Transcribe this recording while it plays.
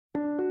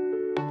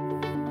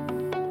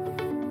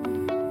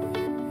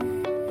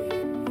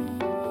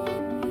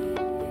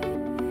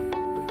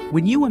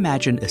When you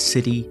imagine a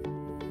city,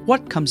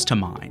 what comes to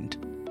mind?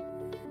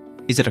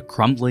 Is it a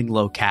crumbling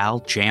locale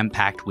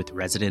jam-packed with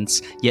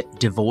residents, yet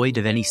devoid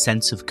of any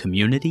sense of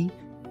community?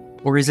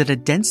 Or is it a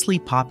densely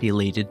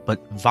populated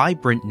but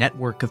vibrant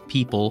network of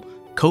people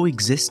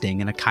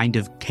coexisting in a kind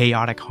of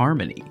chaotic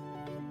harmony?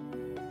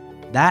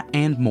 That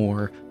and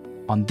more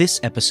on this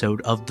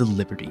episode of The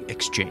Liberty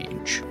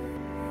Exchange.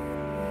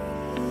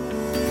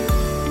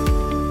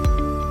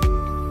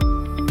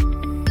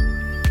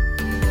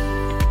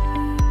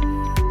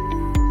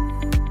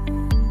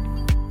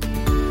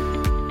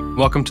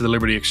 Welcome to the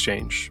Liberty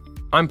Exchange.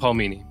 I'm Paul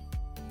Meany.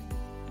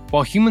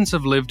 While humans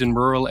have lived in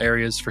rural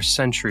areas for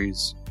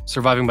centuries,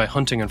 surviving by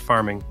hunting and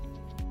farming,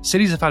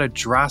 cities have had a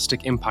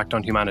drastic impact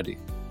on humanity.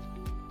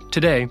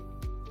 Today,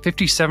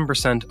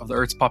 57% of the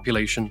Earth's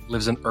population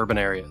lives in urban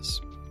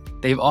areas.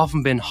 They've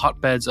often been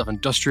hotbeds of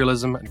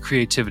industrialism and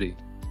creativity.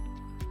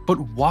 But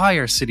why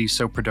are cities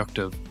so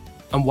productive?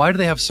 And why do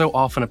they have so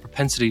often a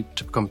propensity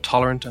to become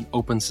tolerant and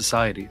open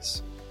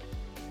societies?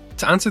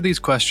 To answer these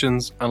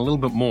questions and a little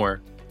bit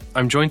more,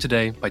 I'm joined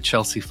today by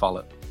Chelsea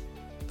Follett,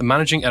 the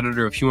managing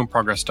editor of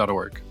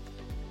humanprogress.org.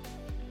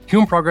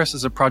 Human Progress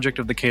is a project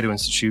of the Cato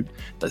Institute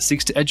that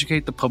seeks to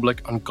educate the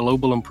public on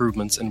global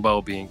improvements in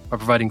well-being by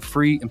providing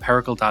free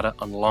empirical data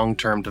on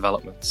long-term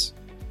developments.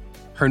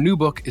 Her new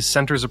book is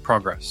Centers of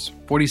Progress,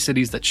 40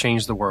 Cities That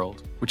Changed the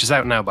World, which is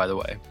out now, by the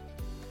way.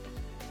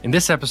 In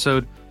this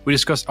episode, we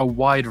discuss a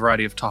wide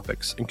variety of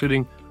topics,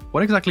 including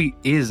what exactly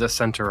is a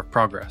center of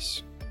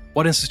progress,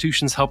 what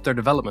institutions help their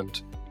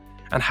development,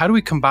 and how do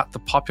we combat the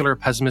popular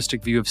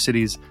pessimistic view of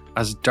cities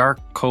as dark,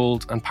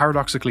 cold, and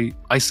paradoxically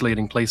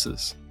isolating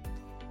places?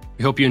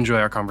 We hope you enjoy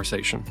our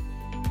conversation.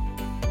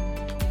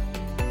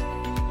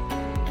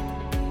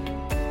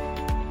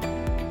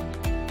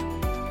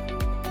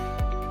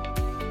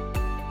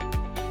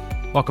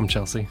 Welcome,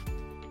 Chelsea.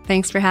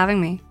 Thanks for having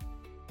me.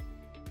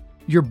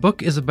 Your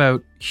book is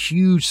about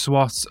huge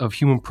swaths of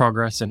human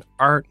progress in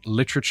art,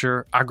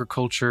 literature,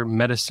 agriculture,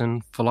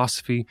 medicine,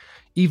 philosophy,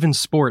 even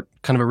sport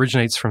kind of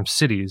originates from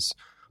cities.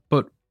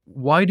 But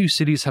why do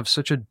cities have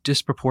such a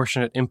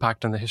disproportionate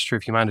impact on the history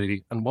of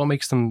humanity, and what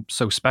makes them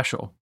so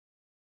special?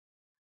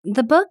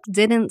 The book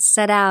didn't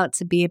set out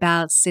to be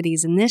about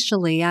cities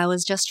initially. I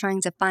was just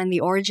trying to find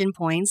the origin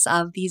points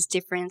of these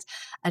different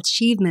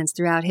achievements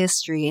throughout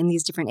history in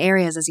these different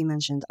areas, as you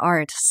mentioned,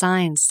 art,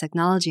 science,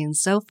 technology, and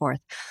so forth.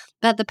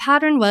 But the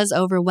pattern was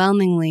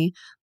overwhelmingly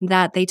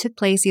that they took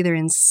place either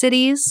in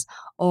cities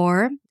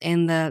or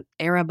in the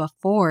era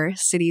before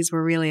cities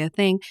were really a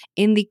thing,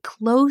 in the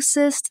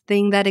closest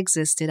thing that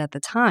existed at the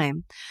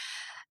time.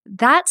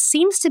 That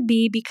seems to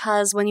be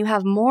because when you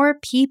have more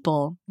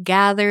people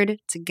gathered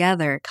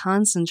together,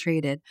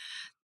 concentrated,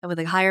 with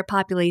a higher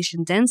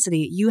population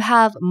density, you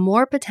have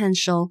more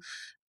potential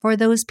for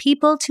those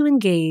people to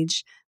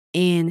engage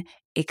in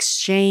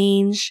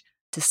exchange,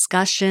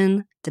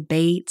 discussion,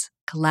 debate,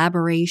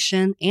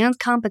 collaboration, and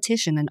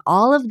competition. And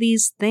all of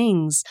these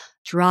things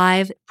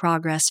drive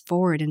progress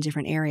forward in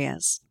different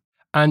areas.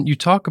 And you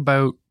talk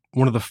about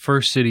one of the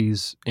first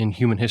cities in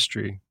human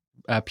history,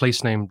 a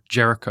place named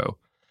Jericho.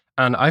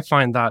 And I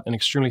find that an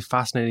extremely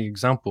fascinating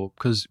example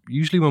because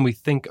usually when we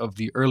think of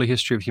the early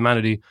history of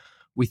humanity,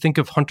 we think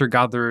of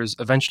hunter-gatherers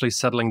eventually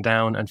settling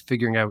down and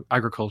figuring out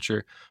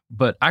agriculture.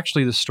 But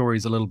actually, the story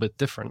is a little bit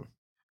different.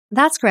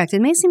 That's correct.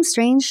 It may seem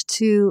strange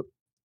to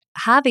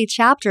have a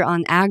chapter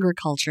on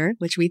agriculture,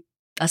 which we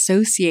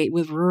associate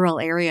with rural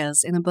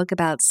areas in a book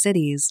about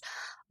cities,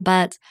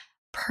 but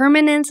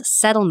permanent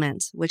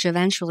settlement, which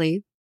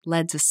eventually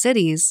led to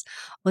cities,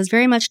 was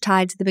very much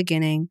tied to the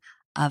beginning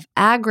of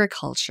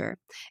agriculture.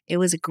 It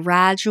was a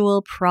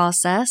gradual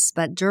process,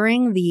 but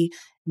during the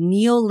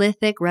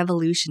Neolithic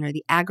Revolution or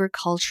the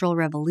Agricultural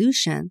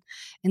Revolution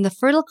in the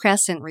Fertile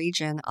Crescent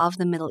region of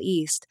the Middle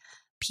East,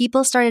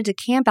 people started to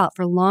camp out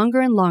for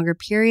longer and longer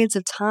periods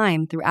of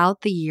time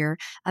throughout the year,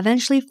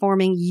 eventually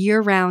forming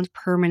year-round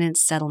permanent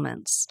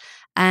settlements.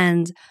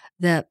 And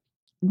the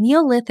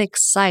Neolithic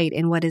site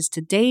in what is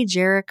today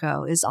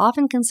Jericho is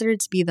often considered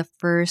to be the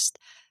first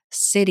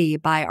city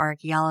by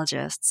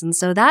archaeologists. And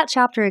so that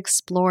chapter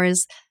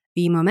explores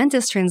the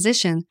momentous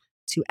transition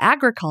to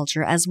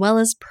agriculture as well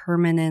as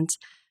permanent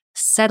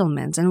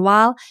settlement. And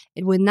while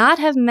it would not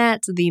have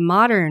met the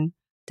modern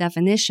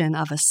definition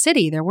of a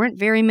city, there weren't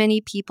very many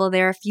people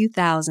there, a few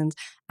thousand.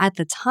 At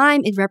the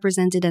time, it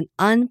represented an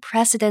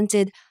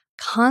unprecedented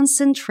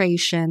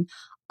concentration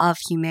of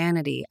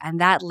humanity,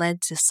 and that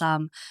led to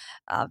some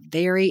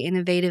very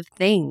innovative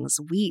things.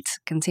 Wheat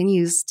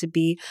continues to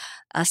be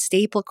a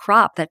staple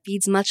crop that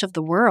feeds much of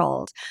the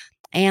world.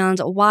 And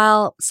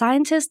while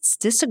scientists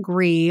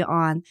disagree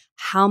on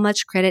how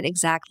much credit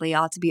exactly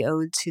ought to be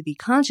owed to the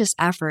conscious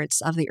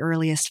efforts of the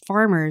earliest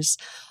farmers,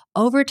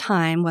 over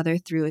time, whether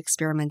through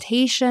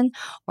experimentation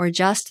or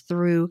just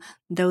through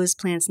those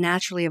plants'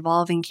 naturally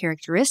evolving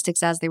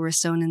characteristics as they were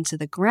sown into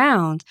the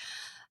ground,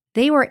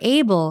 they were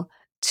able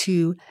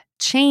to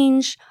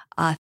change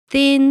a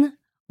thin,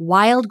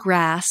 wild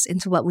grass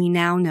into what we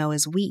now know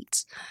as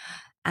wheat.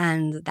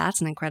 And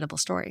that's an incredible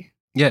story.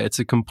 Yeah, it's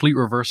a complete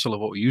reversal of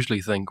what we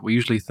usually think. We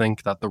usually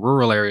think that the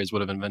rural areas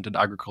would have invented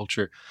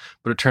agriculture,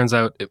 but it turns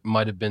out it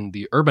might have been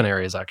the urban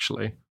areas,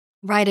 actually.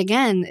 Right,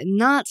 again,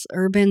 not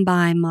urban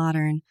by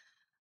modern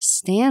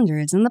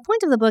standards. And the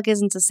point of the book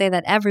isn't to say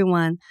that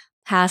everyone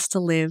has to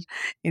live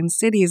in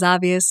cities.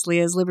 Obviously,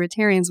 as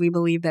libertarians, we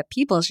believe that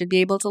people should be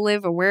able to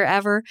live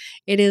wherever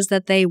it is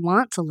that they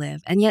want to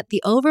live. And yet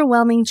the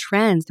overwhelming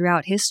trend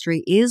throughout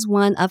history is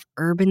one of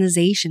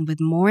urbanization, with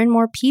more and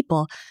more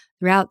people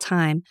throughout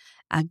time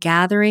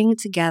gathering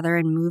together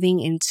and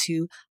moving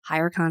into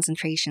higher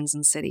concentrations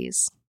in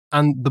cities.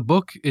 And the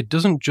book, it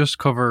doesn't just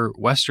cover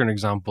Western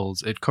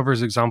examples, it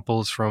covers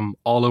examples from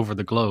all over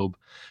the globe.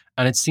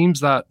 And it seems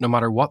that no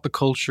matter what the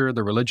culture,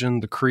 the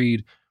religion, the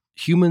creed,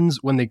 humans,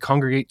 when they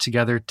congregate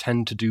together,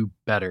 tend to do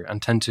better and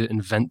tend to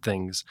invent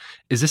things.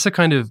 Is this a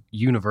kind of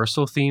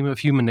universal theme of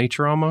human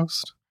nature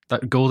almost?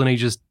 That golden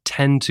ages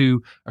tend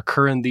to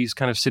occur in these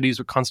kind of cities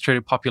with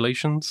concentrated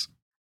populations?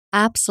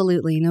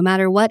 Absolutely. No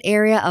matter what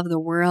area of the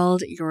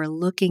world you're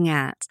looking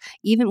at,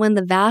 even when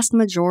the vast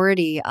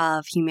majority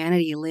of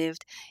humanity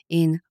lived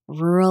in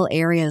rural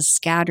areas,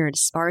 scattered,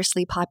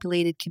 sparsely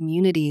populated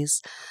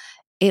communities,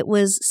 it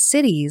was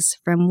cities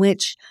from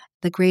which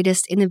the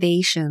greatest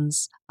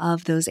innovations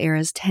of those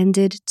eras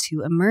tended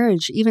to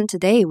emerge. Even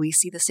today, we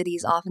see the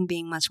cities often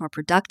being much more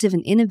productive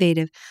and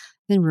innovative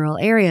than rural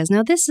areas.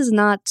 Now, this is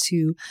not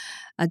to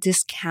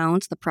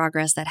discount the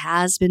progress that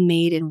has been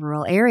made in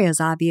rural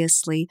areas.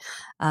 Obviously,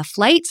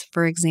 flight,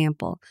 for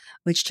example,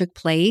 which took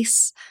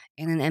place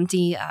in an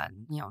empty,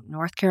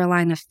 North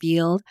Carolina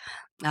field,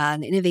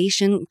 an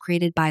innovation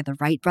created by the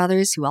Wright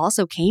brothers, who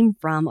also came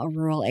from a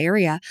rural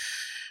area,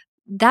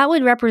 that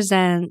would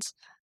represent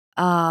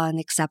an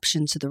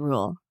exception to the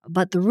rule.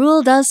 But the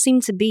rule does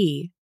seem to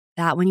be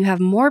that when you have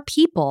more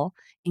people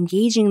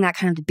engaging in that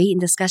kind of debate and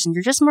discussion,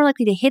 you're just more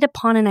likely to hit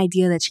upon an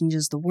idea that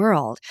changes the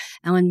world.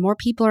 And when more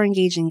people are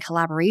engaged in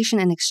collaboration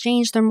and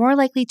exchange, they're more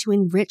likely to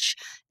enrich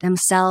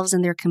themselves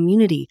and their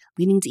community,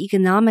 leading to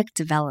economic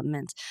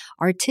development,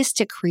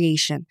 artistic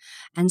creation,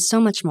 and so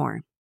much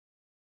more.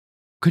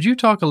 Could you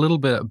talk a little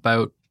bit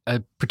about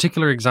a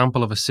particular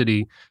example of a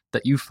city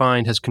that you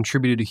find has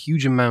contributed a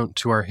huge amount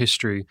to our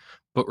history,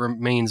 but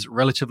remains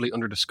relatively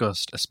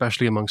underdiscussed,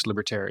 especially amongst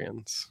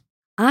libertarians?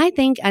 I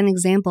think an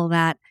example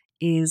that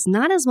is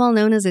not as well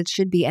known as it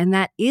should be, and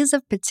that is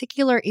of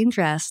particular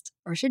interest,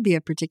 or should be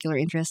of particular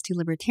interest to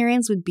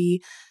libertarians, would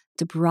be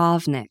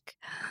Dubrovnik,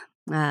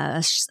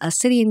 a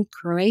city in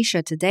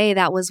Croatia today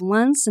that was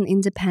once an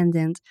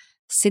independent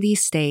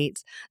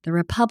city-state, the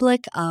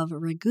Republic of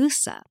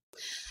Ragusa.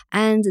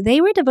 And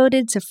they were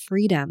devoted to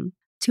freedom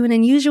to an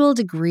unusual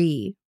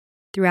degree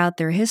throughout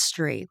their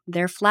history.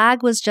 Their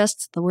flag was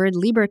just the word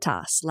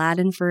libertas,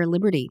 Latin for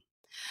liberty.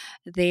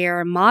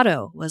 Their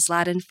motto was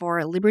Latin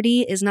for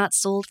liberty is not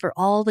sold for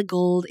all the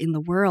gold in the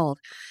world.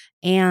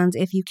 And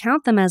if you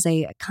count them as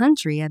a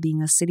country,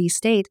 being a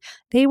city-state,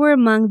 they were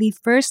among the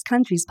first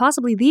countries,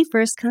 possibly the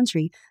first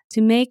country,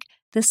 to make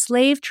the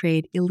slave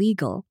trade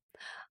illegal,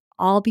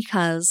 all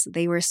because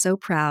they were so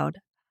proud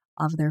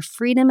of their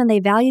freedom and they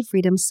valued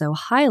freedom so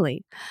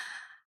highly.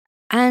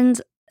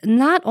 And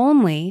not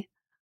only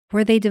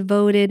were they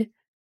devoted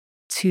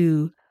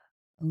to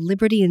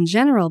liberty in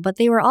general, but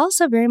they were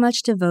also very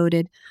much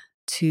devoted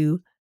to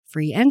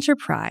free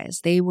enterprise.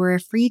 They were a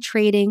free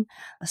trading,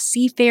 a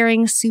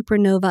seafaring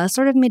supernova, a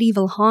sort of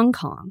medieval Hong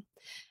Kong.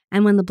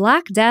 And when the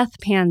Black Death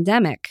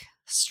pandemic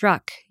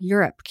struck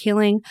Europe,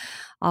 killing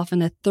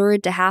often a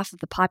third to half of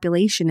the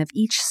population of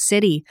each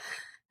city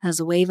as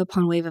a wave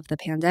upon wave of the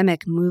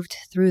pandemic moved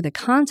through the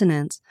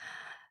continent,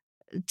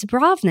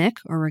 Dubrovnik,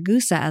 or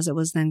Ragusa as it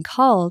was then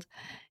called,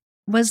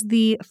 was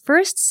the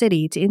first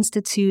city to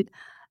institute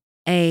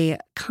a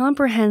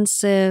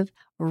comprehensive,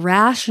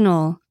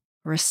 rational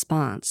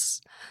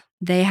response.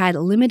 They had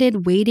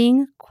limited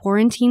waiting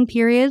quarantine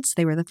periods.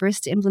 They were the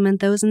first to implement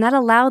those, and that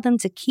allowed them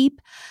to keep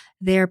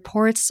their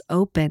ports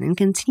open and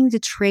continue to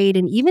trade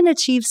and even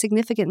achieve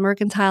significant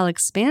mercantile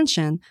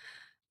expansion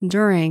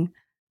during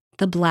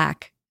the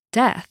Black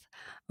Death.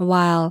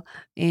 While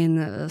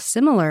in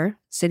similar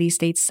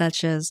city-states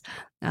such as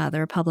the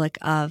Republic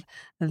of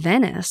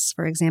Venice,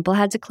 for example,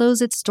 had to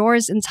close its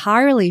doors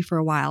entirely for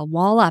a while,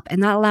 wall up, and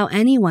not allow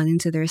anyone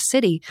into their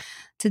city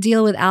to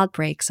deal with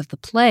outbreaks of the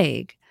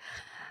plague.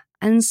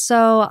 And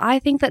so I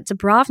think that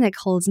Dubrovnik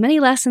holds many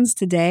lessons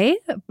today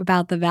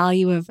about the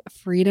value of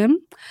freedom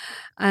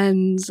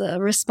and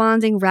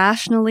responding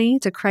rationally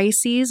to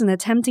crises and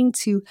attempting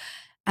to,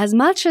 as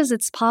much as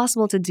it's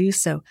possible to do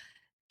so,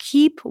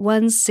 keep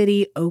one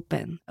city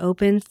open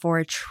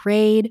for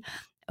trade,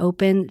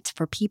 open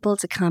for people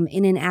to come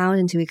in and out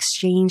and to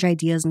exchange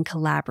ideas and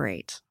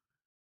collaborate.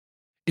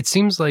 It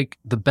seems like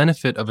the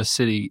benefit of a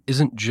city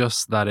isn't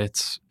just that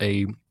it's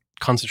a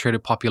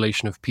concentrated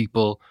population of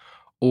people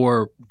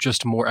or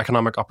just more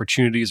economic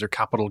opportunities or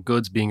capital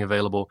goods being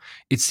available.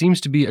 It seems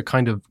to be a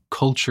kind of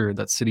culture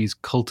that cities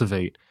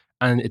cultivate.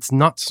 And it's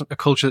not a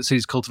culture that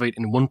cities cultivate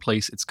in one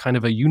place. It's kind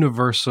of a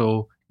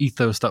universal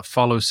ethos that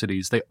follows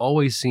cities. They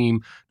always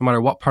seem, no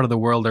matter what part of the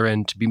world they're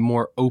in, to be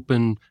more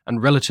open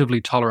and relatively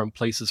tolerant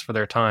places for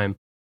their time.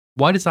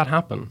 Why does that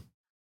happen?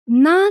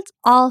 Not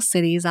all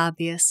cities,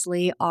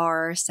 obviously,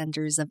 are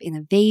centers of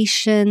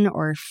innovation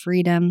or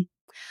freedom,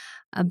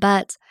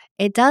 but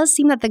it does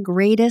seem that the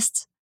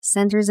greatest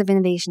centers of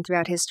innovation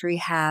throughout history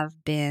have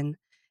been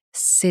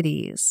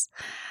cities.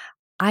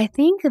 I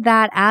think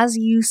that, as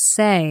you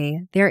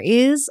say, there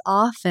is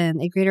often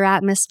a greater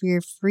atmosphere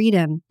of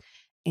freedom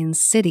in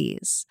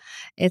cities.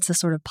 It's a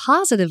sort of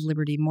positive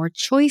liberty, more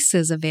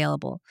choices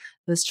available.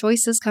 Those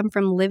choices come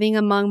from living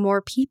among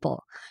more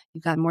people.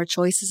 You've got more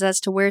choices as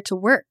to where to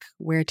work,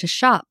 where to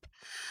shop,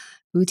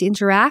 who to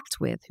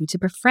interact with, who to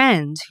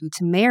befriend, who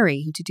to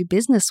marry, who to do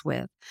business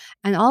with,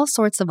 and all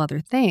sorts of other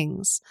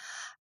things.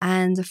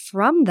 And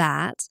from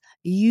that,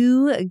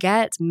 you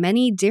get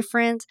many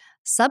different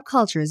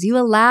subcultures. You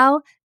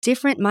allow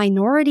different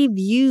minority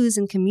views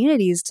and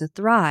communities to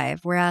thrive,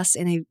 whereas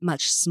in a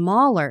much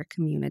smaller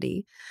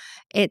community,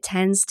 it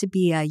tends to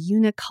be a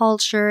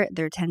uniculture.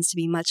 There tends to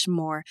be much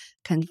more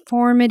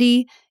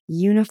conformity,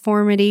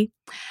 uniformity.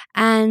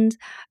 And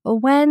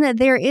when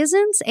there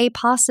isn't a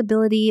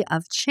possibility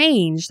of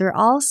change, there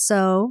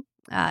also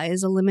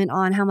is a limit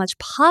on how much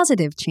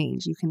positive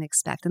change you can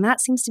expect. And that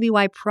seems to be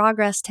why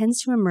progress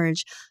tends to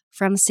emerge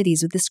from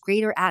cities with this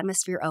greater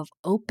atmosphere of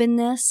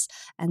openness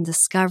and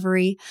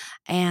discovery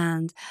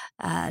and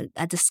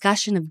a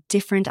discussion of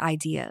different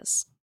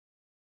ideas.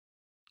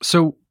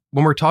 So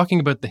when we're talking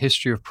about the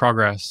history of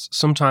progress,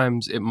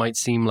 sometimes it might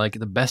seem like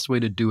the best way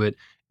to do it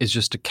is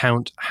just to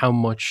count how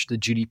much the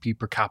GDP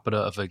per capita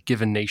of a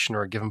given nation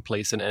or a given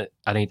place at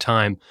any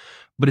time.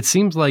 But it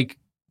seems like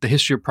the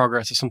history of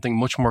progress is something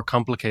much more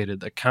complicated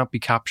that can't be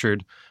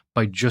captured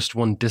by just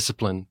one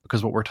discipline,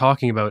 because what we're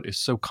talking about is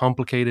so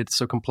complicated,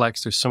 so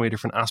complex, there's so many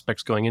different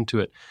aspects going into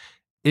it.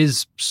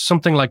 Is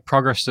something like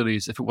progress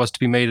studies, if it was to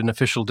be made an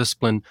official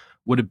discipline,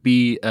 would it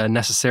be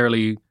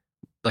necessarily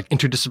like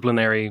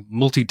interdisciplinary,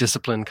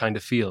 multidiscipline kind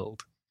of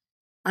field?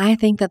 I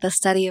think that the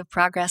study of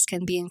progress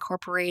can be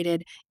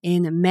incorporated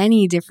in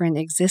many different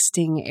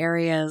existing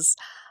areas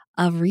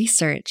of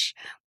research.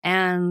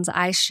 And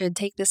I should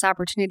take this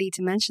opportunity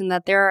to mention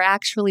that there are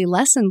actually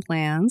lesson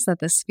plans that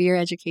the Sphere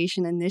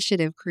Education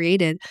Initiative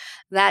created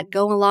that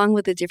go along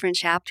with the different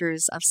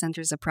chapters of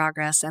Centers of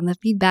Progress. And the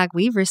feedback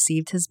we've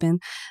received has been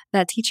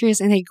that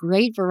teachers in a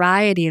great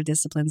variety of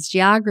disciplines,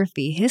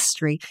 geography,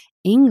 history,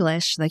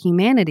 English, the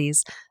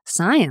humanities,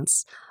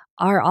 science,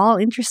 are all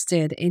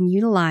interested in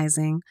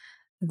utilizing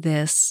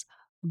this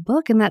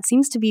book. And that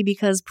seems to be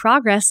because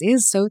progress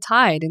is so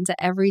tied into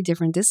every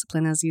different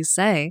discipline, as you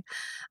say.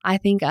 I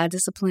think a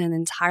discipline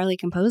entirely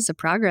composed of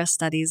progress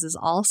studies is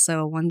also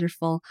a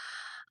wonderful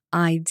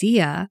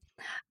idea.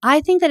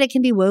 I think that it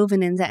can be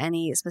woven into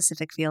any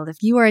specific field. If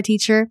you are a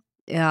teacher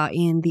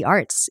in the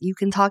arts, you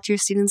can talk to your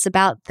students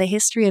about the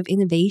history of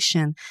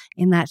innovation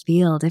in that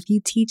field. If you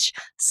teach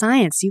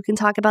science, you can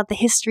talk about the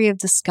history of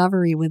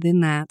discovery within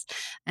that,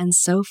 and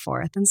so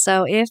forth. And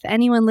so if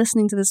anyone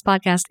listening to this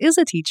podcast is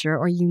a teacher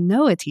or you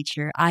know a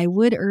teacher, I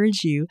would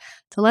urge you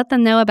to let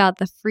them know about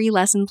the free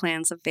lesson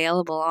plans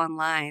available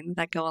online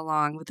that go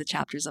along with the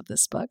chapters of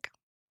this book.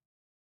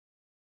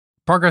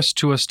 Progress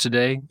to us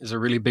today is a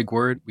really big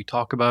word. We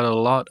talk about it a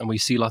lot and we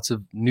see lots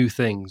of new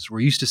things. We're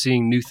used to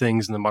seeing new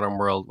things in the modern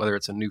world, whether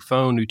it's a new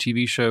phone, new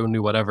TV show,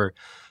 new whatever.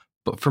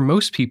 But for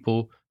most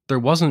people, there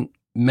wasn't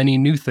many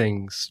new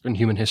things in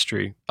human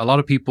history. A lot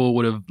of people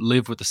would have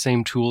lived with the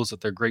same tools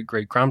that their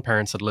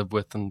great-great-grandparents had lived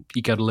with and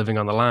eke out a living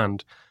on the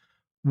land.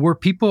 Were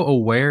people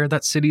aware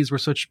that cities were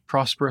such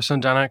prosperous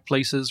and dynamic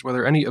places? Were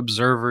there any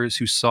observers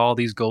who saw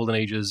these golden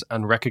ages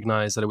and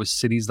recognized that it was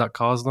cities that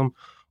caused them?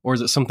 Or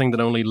is it something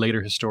that only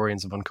later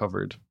historians have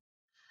uncovered?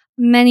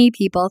 Many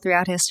people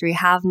throughout history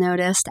have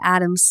noticed.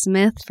 Adam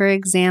Smith, for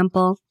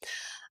example,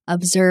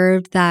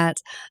 observed that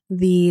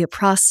the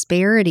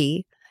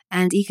prosperity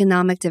and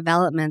economic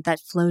development that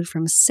flowed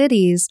from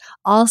cities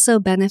also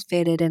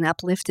benefited and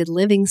uplifted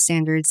living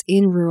standards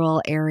in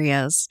rural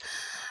areas.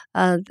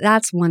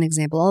 That's one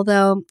example.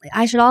 Although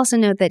I should also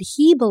note that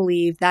he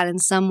believed that in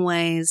some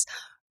ways,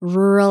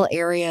 rural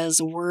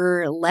areas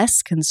were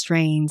less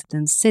constrained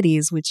than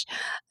cities, which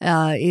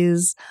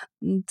is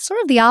sort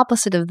of the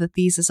opposite of the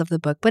thesis of the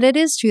book. But it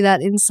is true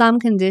that in some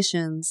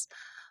conditions,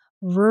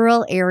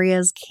 rural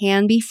areas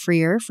can be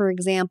freer. For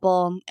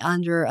example,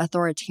 under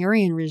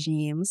authoritarian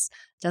regimes,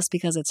 just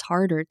because it's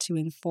harder to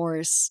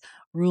enforce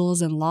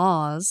rules and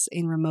laws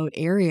in remote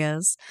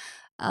areas,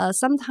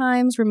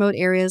 sometimes remote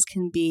areas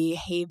can be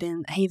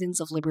havens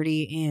of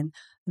liberty in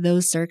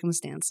those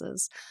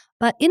circumstances.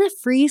 But in a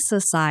free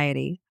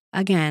society,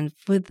 again,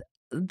 with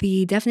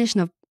the definition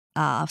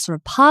of sort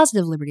of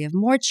positive liberty, of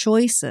more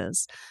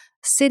choices,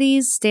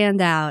 cities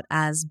stand out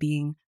as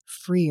being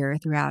freer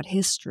throughout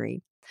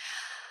history.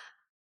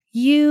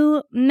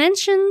 You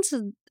mentioned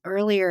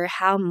earlier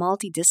how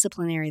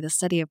multidisciplinary the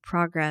study of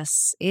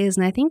progress is,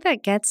 and I think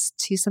that gets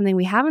to something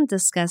we haven't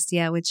discussed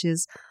yet, which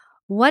is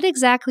what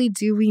exactly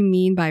do we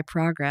mean by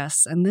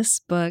progress? And this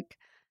book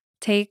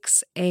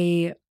takes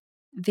a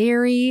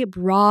very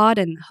broad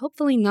and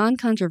hopefully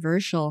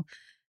non-controversial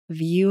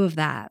view of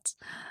that,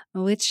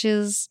 which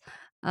is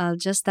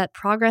just that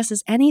progress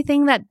is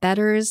anything that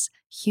betters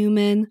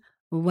human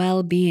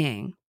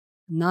well-being.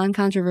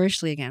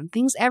 Non-controversially again,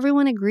 things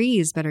everyone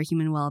agrees better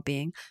human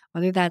well-being,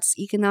 whether that's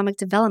economic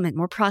development,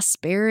 more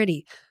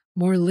prosperity,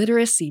 more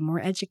literacy,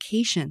 more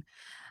education,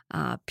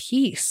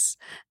 peace,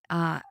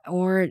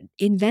 or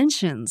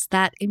inventions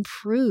that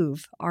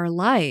improve our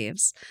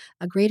lives,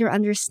 a greater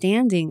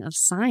understanding of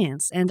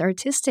science, and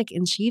artistic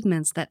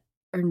achievements that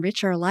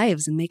enrich our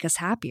lives and make us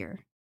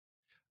happier.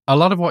 A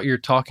lot of what you're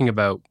talking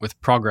about with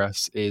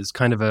progress is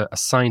kind of a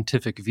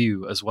scientific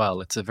view as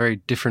well. It's a very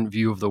different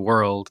view of the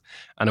world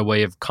and a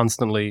way of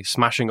constantly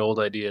smashing old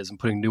ideas and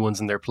putting new ones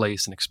in their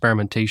place and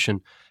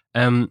experimentation.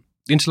 The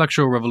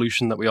intellectual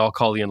revolution that we all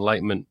call the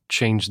Enlightenment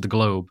changed the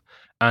globe.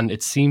 And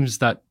it seems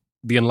that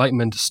the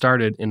Enlightenment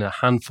started in a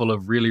handful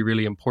of really,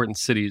 really important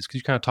cities. Could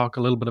you kind of talk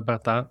a little bit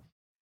about that?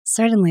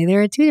 Certainly.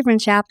 There are two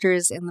different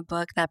chapters in the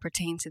book that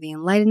pertain to the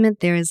Enlightenment.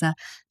 There is a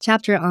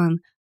chapter on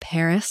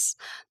Paris,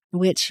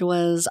 which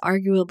was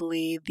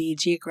arguably the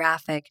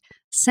geographic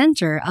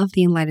center of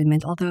the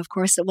Enlightenment, although, of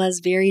course, it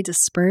was very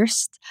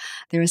dispersed.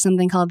 There was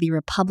something called the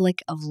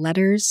Republic of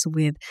Letters,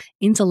 with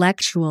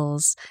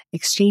intellectuals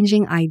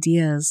exchanging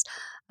ideas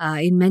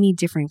in many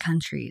different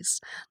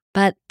countries.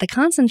 But the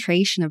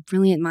concentration of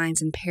brilliant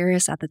minds in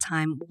Paris at the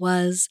time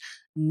was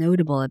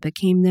notable. It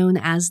became known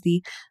as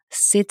the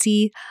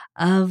City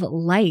of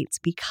Light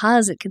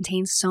because it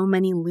contained so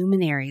many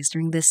luminaries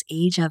during this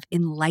age of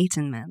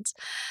enlightenment.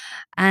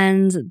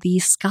 And the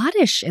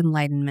Scottish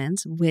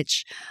Enlightenment,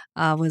 which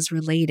was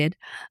related,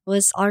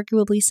 was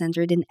arguably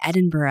centered in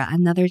Edinburgh,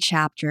 another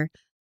chapter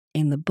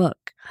in the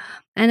book.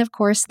 And of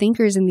course,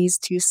 thinkers in these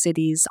two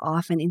cities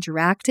often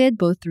interacted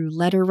both through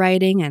letter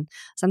writing and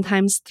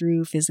sometimes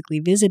through physically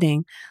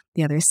visiting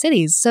the other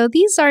cities. So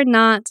these are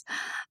not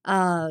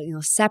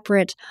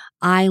separate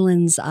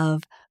islands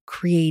of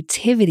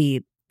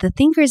creativity. The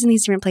thinkers in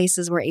these different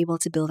places were able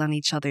to build on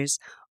each other's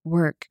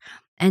work.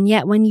 And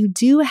yet when you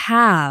do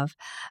have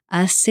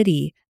a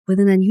city with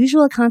an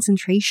unusual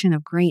concentration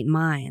of great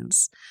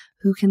minds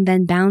who can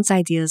then bounce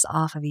ideas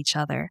off of each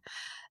other,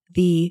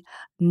 the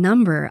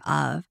number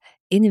of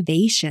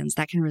innovations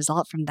that can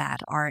result from that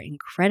are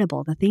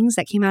incredible. The things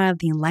that came out of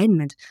the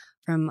Enlightenment,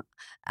 from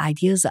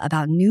ideas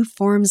about new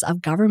forms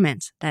of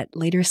government that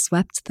later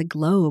swept the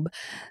globe,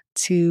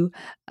 to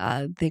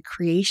the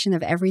creation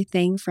of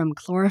everything from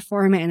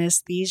chloroform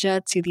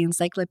anesthesia to the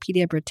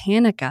Encyclopedia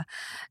Britannica,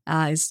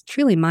 is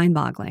truly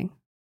mind-boggling.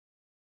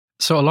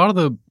 So a lot of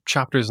the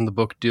chapters in the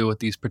book deal with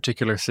these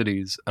particular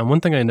cities. And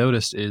one thing I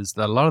noticed is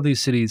that a lot of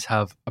these cities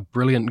have a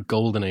brilliant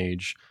golden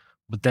age,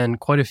 but then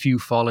quite a few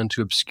fall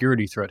into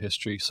obscurity throughout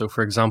history. So,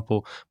 for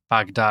example,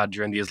 Baghdad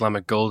during the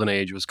Islamic Golden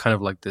Age was kind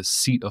of like this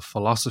seat of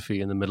philosophy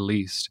in the Middle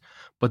East.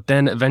 But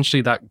then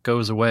eventually that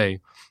goes away.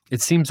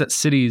 It seems that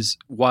cities,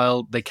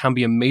 while they can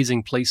be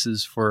amazing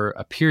places for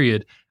a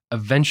period,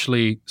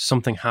 eventually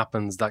something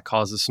happens that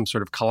causes some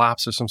sort of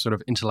collapse or some sort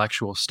of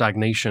intellectual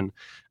stagnation.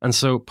 And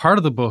so part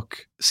of the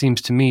book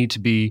seems to me to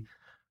be,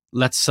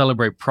 let's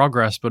celebrate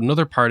progress, but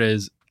another part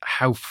is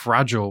how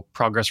fragile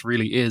progress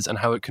really is and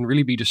how it can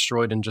really be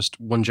destroyed in just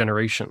one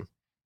generation.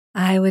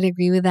 I would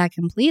agree with that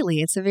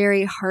completely. It's a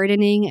very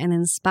heartening and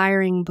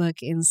inspiring book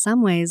in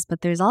some ways,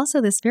 but there's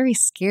also this very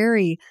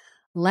scary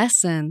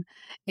lesson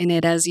in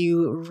it as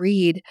you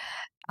read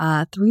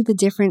through the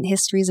different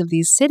histories of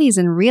these cities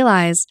and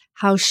realize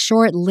how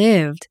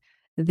short-lived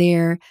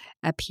their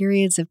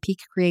periods of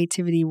peak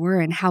creativity were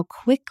and how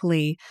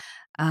quickly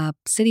a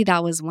city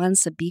that was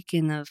once a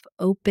beacon of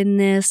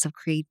openness, of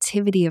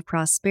creativity, of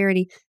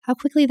prosperity, how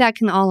quickly that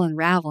can all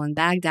unravel. And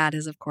Baghdad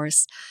is, of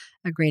course,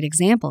 a great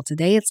example.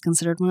 Today, it's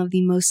considered one of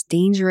the most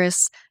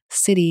dangerous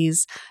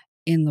cities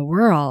in the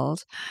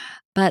world.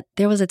 But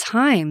there was a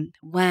time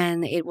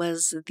when it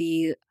was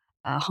the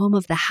home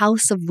of the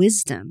House of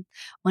Wisdom,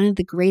 one of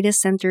the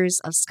greatest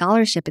centers of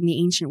scholarship in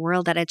the ancient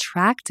world that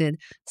attracted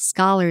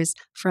scholars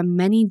from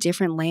many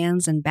different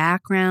lands and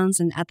backgrounds.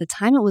 And at the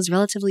time, it was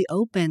relatively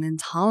open and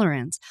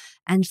tolerant,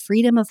 and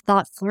freedom of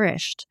thought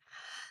flourished.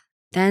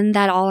 Then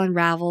that all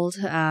unraveled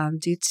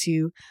due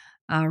to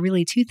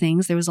really two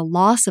things. There was a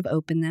loss of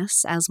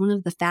openness as one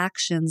of the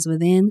factions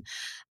within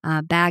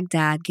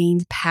Baghdad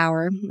gained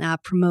power,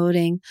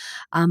 promoting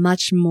a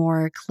much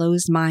more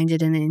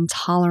closed-minded and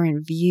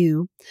intolerant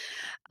view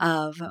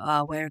of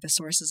where the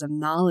sources of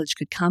knowledge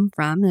could come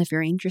from. And if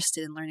you're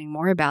interested in learning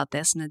more about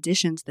this, in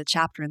addition to the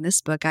chapter in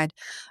this book, I'd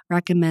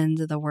recommend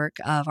the work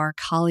of our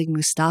colleague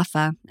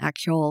Mustafa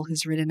Akyol,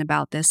 who's written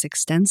about this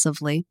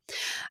extensively.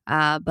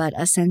 But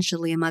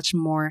essentially a much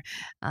more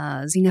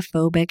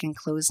xenophobic and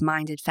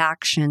closed-minded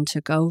faction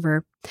took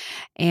over.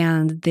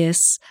 And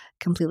this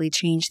completely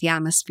changed the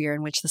atmosphere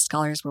in which the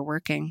scholars were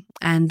working.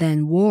 And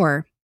then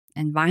war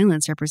and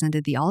violence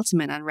represented the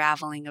ultimate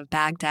unraveling of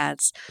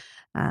Baghdad's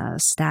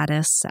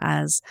status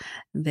as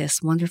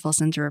this wonderful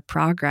center of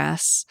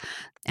progress.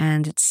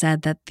 And it's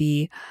said that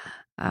the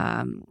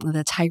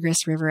The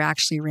Tigris River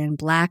actually ran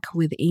black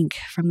with ink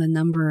from the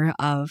number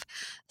of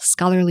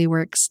scholarly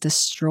works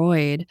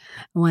destroyed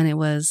when it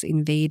was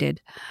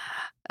invaded.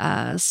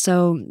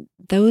 So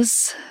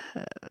those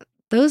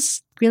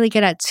really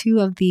get at two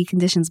of the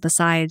conditions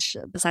besides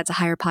a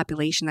higher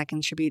population that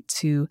contribute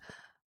to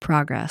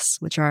progress,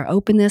 which are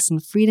openness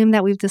and freedom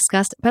that we've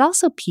discussed, but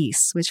also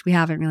peace, which we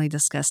haven't really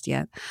discussed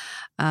yet.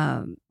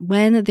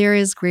 When there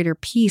is greater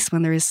peace,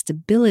 when there is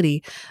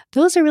stability,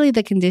 those are really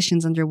the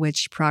conditions under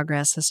which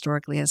progress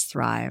historically has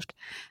thrived.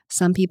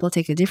 Some people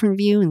take a different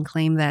view and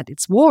claim that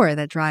it's war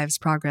that drives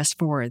progress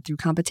forward through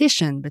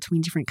competition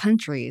between different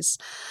countries.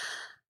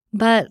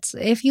 But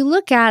if you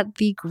look at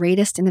the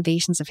greatest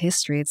innovations of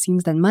history, it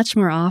seems that much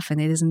more often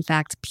it is in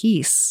fact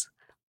peace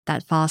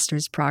that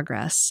fosters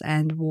progress,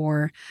 and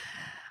war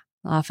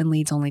often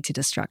leads only to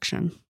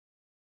destruction.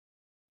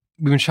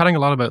 We've been chatting a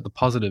lot about the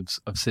positives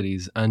of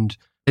cities, and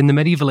in the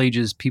medieval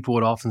ages, people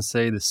would often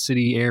say the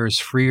city air is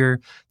freer.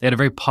 They had a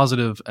very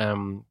positive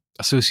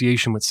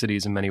association with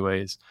cities in many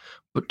ways.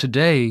 But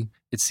today,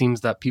 it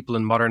seems that people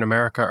in modern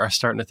America are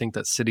starting to think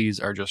that cities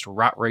are just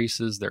rat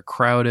races, they're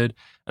crowded,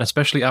 and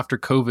especially after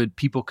COVID,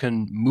 people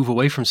can move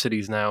away from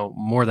cities now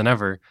more than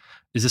ever.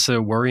 Is this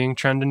a worrying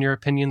trend in your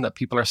opinion, that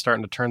people are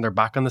starting to turn their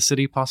back on the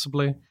city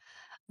possibly?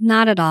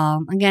 Not at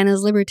all. Again,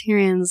 as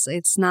libertarians,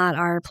 it's not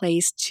our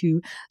place to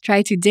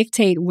try to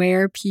dictate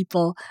where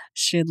people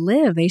should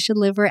live. They should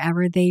live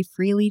wherever they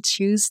freely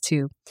choose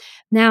to.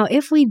 Now,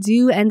 if we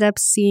do end up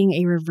seeing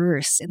a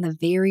reverse in the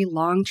very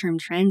long-term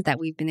trend that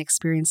we've been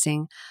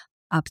experiencing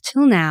up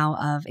till now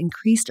of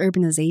increased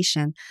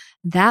urbanization,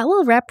 that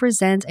will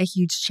represent a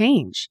huge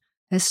change.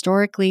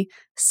 Historically,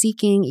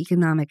 seeking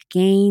economic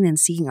gain and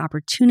seeking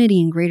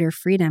opportunity and greater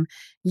freedom,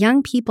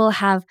 young people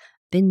have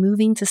been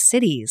moving to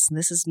cities.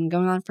 This has been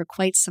going on for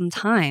quite some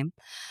time.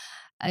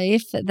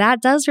 If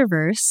that does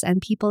reverse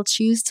and people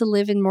choose to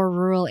live in more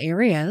rural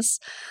areas,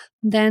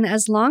 then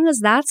as long as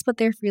that's what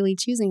they're freely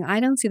choosing, I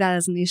don't see that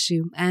as an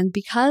issue. And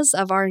because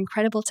of our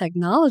incredible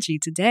technology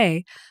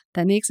today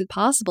that makes it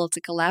possible to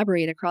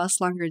collaborate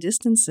across longer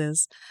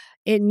distances,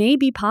 it may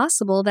be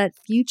possible that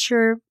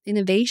future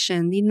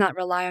innovation need not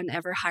rely on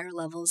ever higher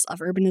levels of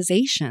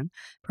urbanization.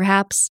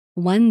 Perhaps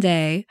one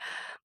day,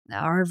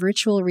 our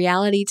virtual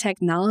reality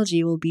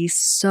technology will be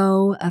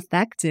so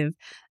effective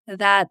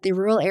that the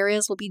rural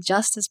areas will be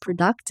just as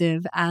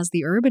productive as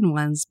the urban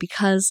ones,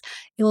 because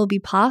it will be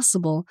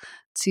possible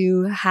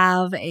to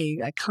have a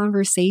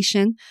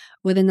conversation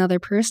with another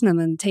person and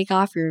then take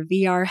off your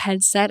VR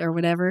headset or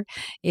whatever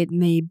it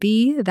may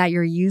be that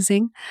you're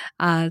using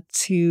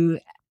to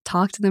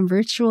talk to them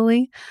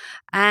virtually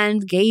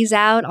and gaze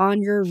out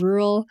on your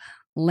rural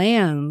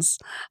lands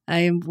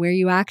where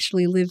you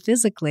actually live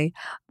physically.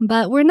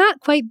 But we're not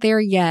quite there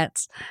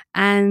yet.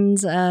 And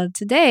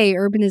today,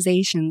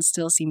 urbanization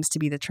still seems to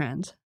be the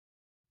trend.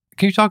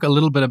 Can you talk a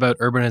little bit about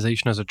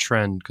urbanization as a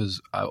trend? Because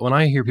when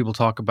I hear people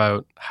talk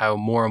about how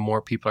more and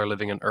more people are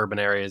living in urban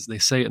areas, they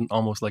say it in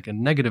almost like a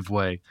negative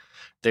way.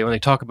 When they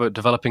talk about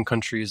developing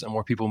countries and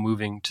more people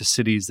moving to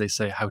cities, they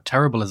say, how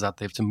terrible is that?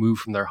 They have to move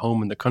from their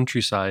home in the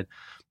countryside.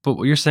 But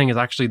what you're saying is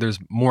actually there's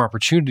more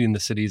opportunity in the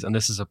cities, and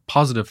this is a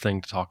positive thing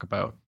to talk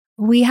about.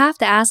 We have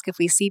to ask, if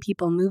we see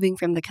people moving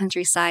from the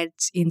countryside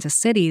into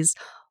cities,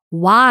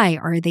 why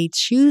are they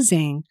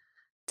choosing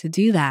to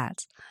do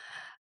that?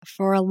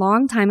 For a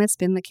long time, it's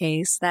been the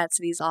case that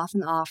cities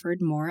often offered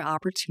more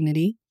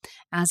opportunity.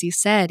 As you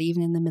said,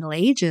 even in the Middle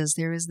Ages,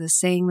 there was this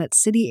saying that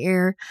city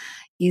air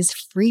is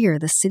freer.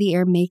 The city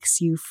air makes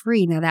you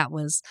free. Now, that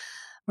was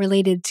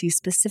related to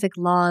specific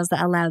laws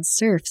that allowed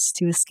serfs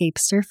to escape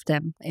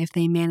serfdom if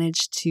they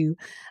managed to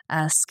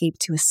escape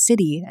to a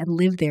city and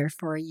live there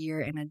for a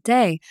year and a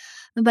day.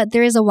 But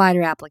there is a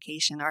wider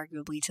application,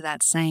 arguably, to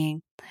that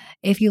saying.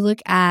 If you look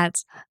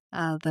at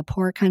the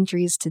poor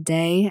countries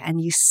today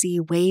and you see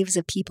waves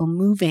of people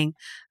moving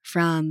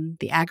from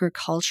the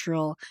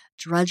agricultural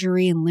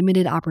drudgery and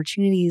limited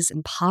opportunities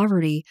and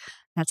poverty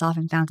that's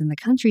often found in the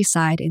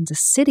countryside into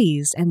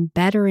cities and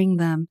bettering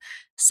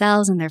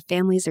themselves and their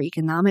families, their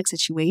economic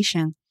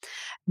situation,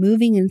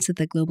 moving into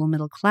the global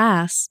middle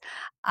class,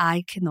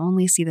 I can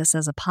only see this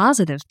as a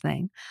positive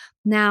thing.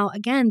 Now,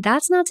 again,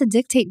 that's not to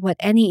dictate what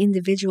any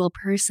individual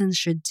person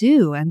should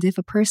do. And if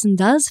a person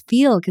does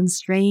feel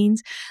constrained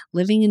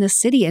living in a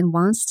city and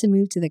wants to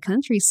move to the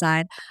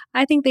countryside,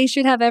 I think they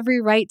should have every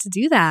right to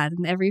do that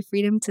and every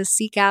freedom to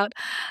seek out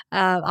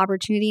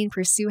opportunity and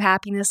pursue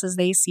happiness as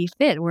they see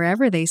fit,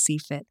 wherever they see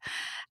fit.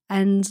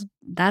 And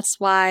that's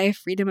why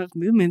freedom of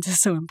movement is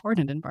so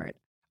important in part.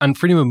 And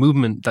freedom of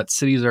movement, that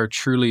cities are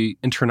truly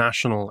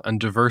international and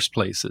diverse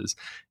places.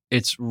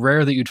 It's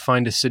rare that you'd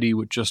find a city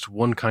with just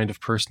one kind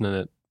of person in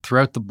it.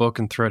 Throughout the book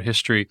and throughout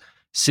history,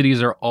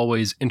 cities are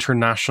always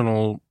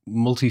international,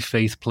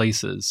 multi-faith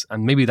places.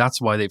 And maybe that's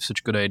why they have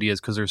such good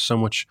ideas, because there's so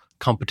much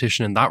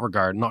competition in that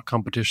regard, not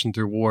competition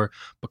through war,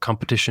 but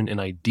competition in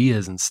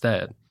ideas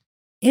instead.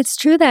 It's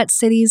true that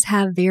cities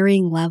have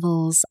varying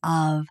levels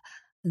of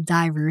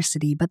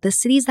diversity. But the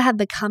cities that have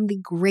become the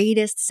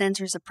greatest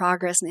centers of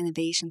progress and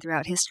innovation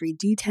throughout history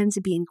do tend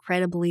to be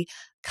incredibly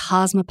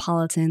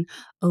cosmopolitan,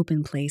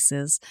 open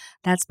places.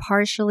 That's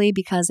partially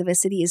because if a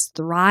city is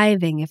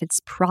thriving, if it's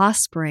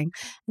prospering,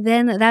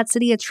 then that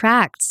city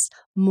attracts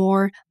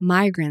more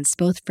migrants,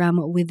 both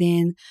from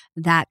within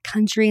that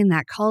country and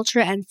that culture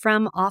and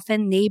from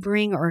often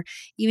neighboring or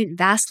even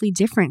vastly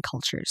different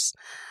cultures.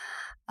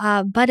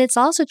 But it's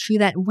also true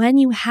that when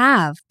you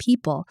have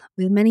people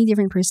with many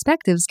different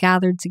perspectives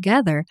gathered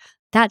together,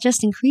 that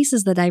just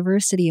increases the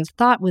diversity of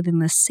thought within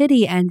the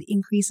city and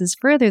increases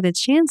further the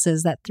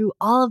chances that through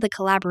all of the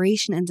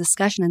collaboration and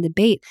discussion and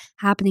debate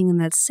happening in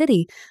that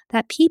city,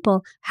 that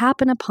people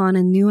happen upon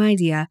a new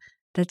idea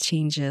that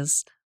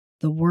changes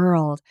the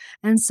world.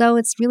 And so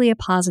it's really a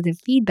positive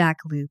feedback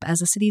loop.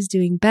 As a city is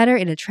doing better,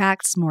 it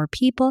attracts more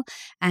people,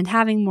 and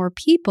having more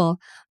people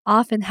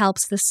often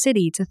helps the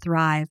city to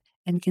thrive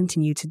and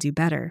continue to do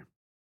better.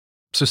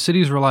 So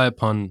cities rely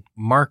upon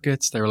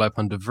markets, they rely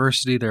upon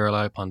diversity, they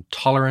rely upon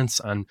tolerance,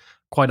 and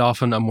quite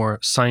often a more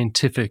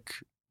scientific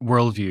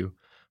worldview.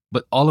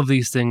 But all of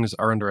these things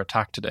are under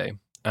attack today.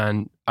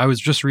 And I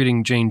was just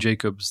reading Jane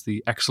Jacobs,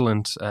 the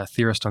excellent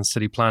theorist on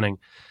city planning,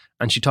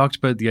 and she talked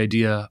about the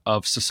idea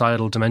of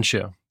societal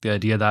dementia, the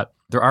idea that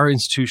there are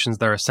institutions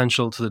that are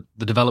essential to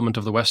the development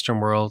of the Western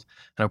world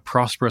and how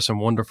prosperous and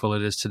wonderful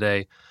it is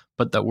today,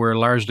 but that we're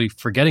largely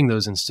forgetting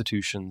those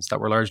institutions, that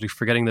we're largely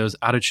forgetting those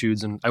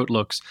attitudes and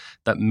outlooks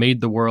that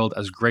made the world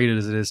as great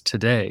as it is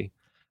today,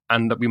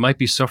 and that we might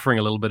be suffering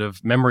a little bit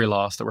of memory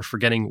loss, that we're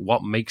forgetting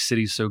what makes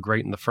cities so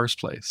great in the first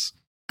place.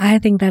 I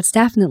think that's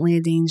definitely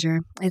a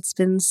danger. It's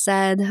been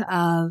said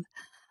of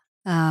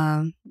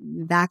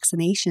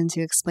vaccination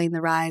to explain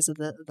the rise of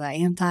the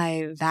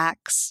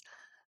anti-vax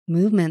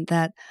movement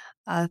that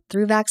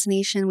through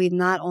vaccination, we've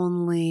not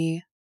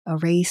only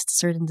erased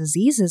certain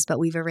diseases, but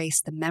we've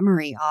erased the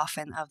memory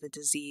often of the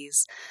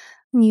disease.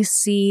 And you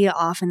see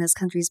often as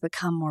countries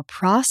become more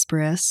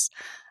prosperous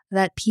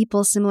that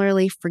people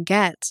similarly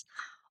forget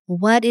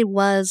what it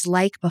was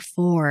like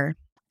before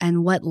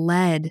and what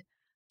led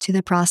to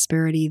the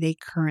prosperity they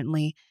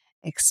currently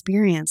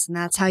experience. And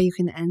that's how you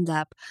can end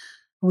up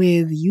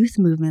with youth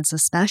movements,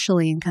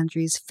 especially in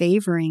countries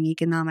favoring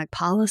economic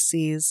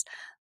policies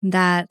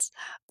that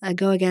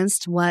go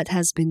against what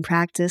has been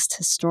practiced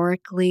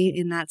historically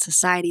in that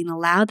society and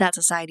allowed that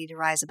society to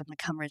rise up and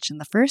become rich in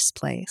the first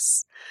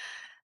place.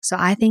 So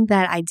I think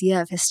that idea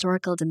of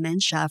historical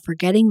dementia,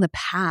 forgetting the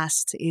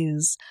past,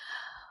 is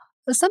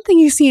something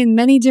you see in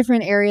many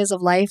different areas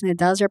of life, and it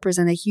does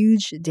represent a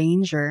huge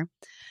danger.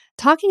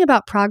 Talking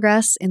about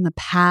progress in the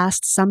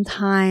past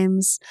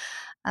sometimes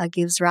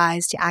gives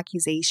rise to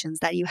accusations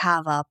that you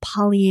have a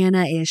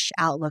Pollyanna-ish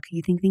outlook.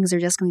 You think things are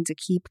just going to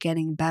keep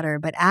getting better.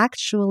 But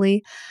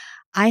actually,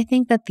 I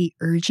think that the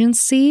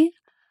urgency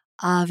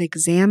of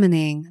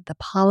examining the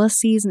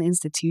policies and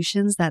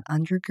institutions that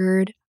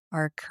undergird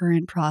our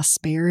current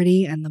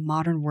prosperity and the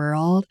modern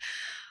world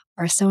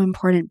are so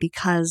important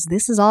because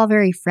this is all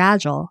very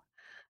fragile.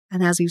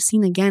 And as we've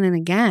seen again and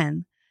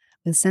again,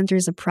 with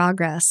centers of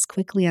progress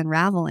quickly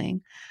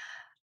unraveling,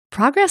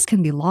 progress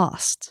can be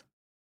lost.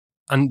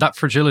 And that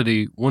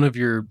fragility, one of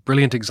your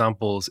brilliant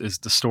examples is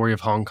the story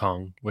of Hong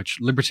Kong, which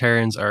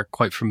libertarians are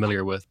quite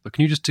familiar with. But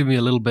can you just give me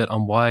a little bit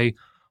on why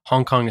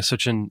Hong Kong is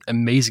such an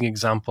amazing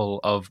example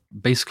of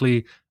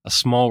basically a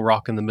small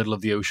rock in the middle of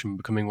the ocean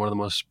becoming one of the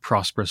most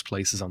prosperous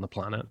places on the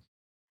planet?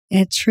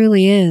 It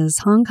truly is.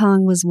 Hong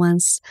Kong was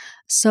once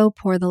so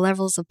poor, the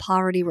levels of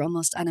poverty were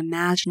almost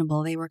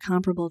unimaginable. They were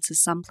comparable to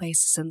some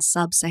places in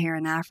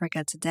sub-Saharan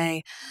Africa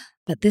today.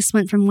 But this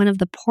went from one of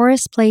the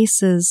poorest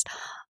places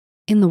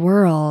in the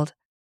world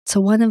to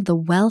one of the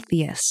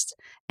wealthiest,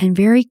 and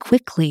very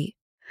quickly.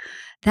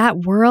 That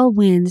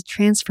whirlwind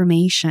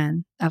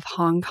transformation of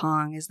Hong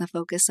Kong is the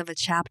focus of a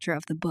chapter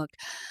of the book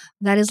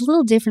that is a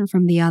little different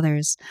from the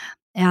others.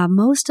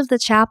 Most of the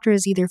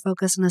chapters either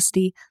focus on a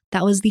city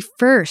that was the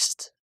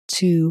first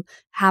to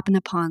happen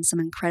upon some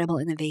incredible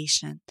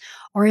innovation,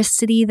 or a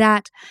city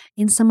that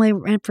in some way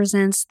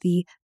represents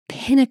the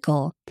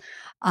pinnacle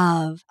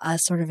of a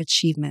sort of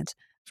achievement.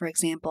 For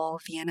example,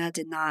 Vienna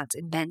did not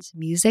invent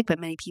music, but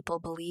many people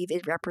believe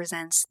it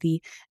represents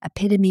the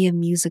epitome of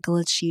musical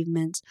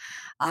achievement.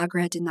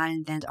 Agra did not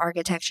invent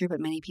architecture, but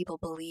many people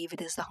believe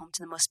it is the home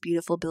to the most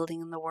beautiful building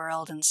in the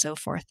world, and so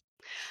forth.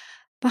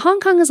 But Hong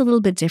Kong is a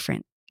little bit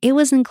different. It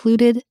was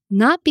included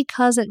not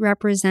because it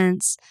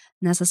represents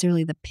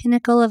necessarily the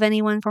pinnacle of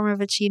any one form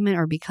of achievement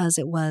or because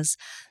it was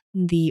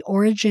the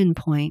origin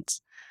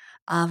point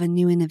of a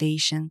new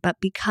innovation, but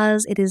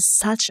because it is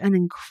such an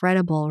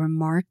incredible,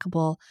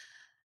 remarkable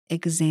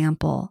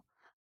example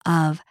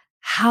of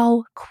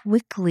how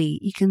quickly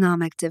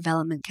economic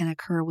development can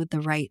occur with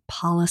the right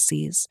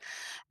policies.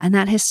 And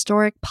that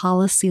historic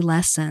policy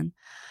lesson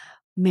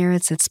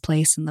merits its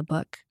place in the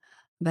book.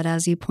 But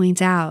as you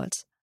point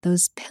out,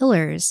 those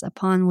pillars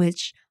upon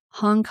which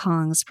Hong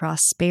Kong's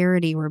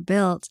prosperity were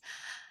built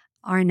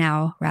are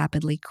now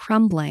rapidly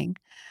crumbling.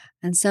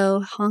 And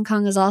so Hong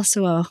Kong is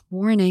also a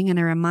warning and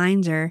a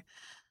reminder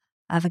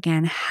of,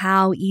 again,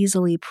 how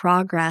easily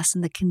progress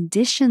and the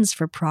conditions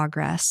for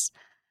progress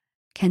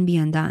can be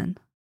undone.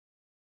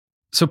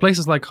 So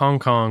places like Hong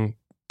Kong,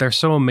 they're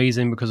so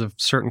amazing because of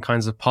certain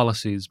kinds of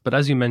policies. But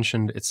as you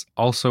mentioned, it's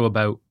also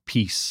about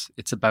peace.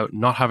 It's about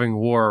not having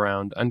war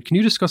around. And can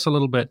you discuss a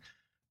little bit?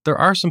 There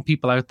are some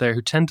people out there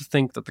who tend to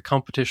think that the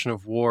competition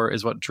of war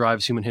is what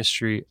drives human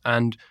history.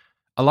 And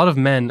a lot of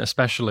men,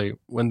 especially,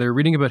 when they're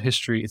reading about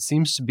history, it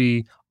seems to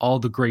be all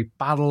the great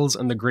battles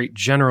and the great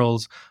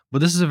generals. But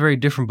this is a very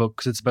different book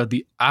because it's about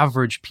the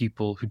average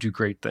people who do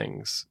great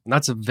things. And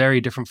that's a very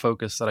different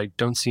focus that I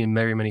don't see in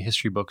very many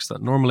history books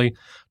that normally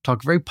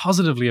talk very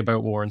positively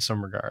about war in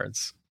some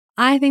regards.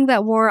 I think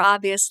that war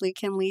obviously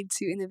can lead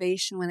to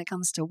innovation when it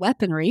comes to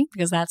weaponry,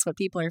 because that's what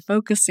people are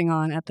focusing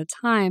on at the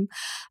time.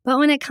 But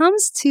when it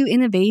comes to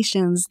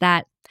innovations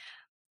that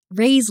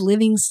raise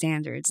living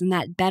standards and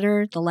that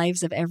better the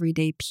lives of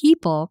everyday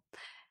people,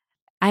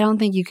 I don't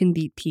think you can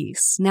beat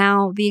peace.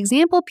 Now, the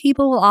example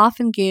people will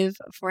often give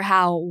for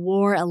how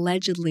war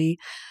allegedly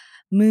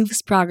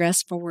moves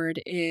progress forward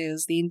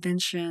is the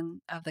invention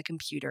of the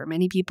computer.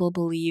 Many people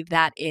believe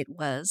that it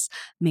was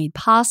made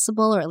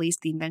possible, or at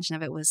least the invention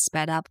of it was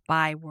sped up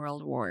by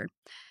World War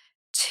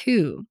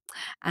II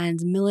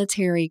and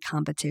military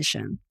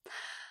competition.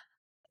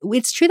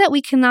 It's true that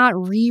we cannot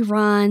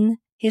rerun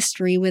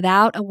history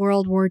without a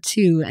World War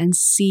II and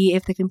see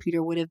if the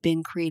computer would have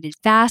been created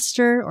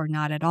faster or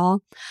not at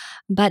all.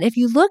 But if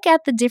you look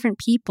at the different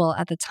people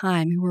at the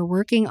time who were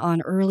working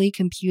on early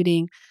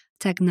computing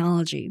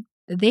technology,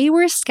 they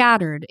were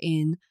scattered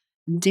in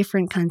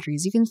different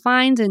countries. You can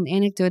find an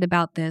anecdote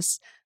about this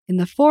in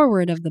the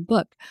foreword of the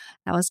book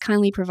that was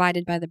kindly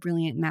provided by the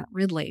brilliant Matt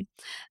Ridley.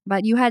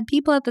 But you had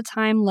people at the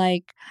time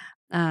like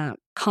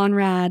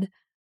Konrad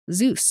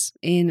Zuse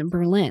in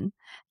Berlin.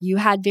 You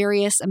had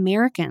various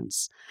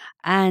Americans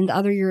and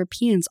other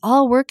Europeans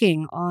all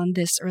working on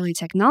this early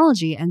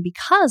technology. And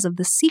because of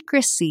the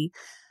secrecy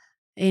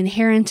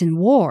inherent in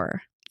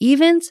war,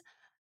 even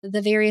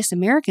the various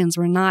Americans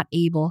were not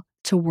able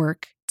to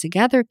work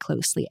together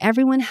closely.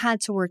 Everyone had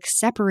to work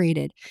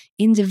separated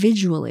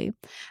individually.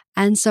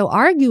 And so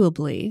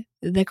arguably,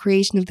 the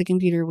creation of the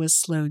computer was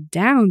slowed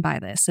down by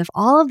this. If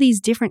all of these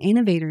different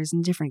innovators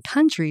in different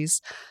countries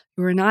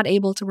who were not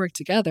able to work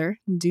together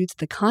due to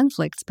the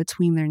conflicts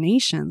between their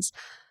nations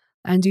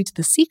and due to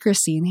the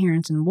secrecy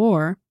inherent in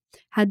war,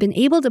 had been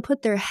able to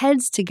put their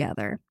heads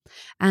together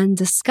and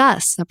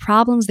discuss the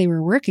problems they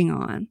were working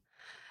on,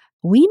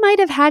 we might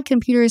have had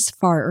computers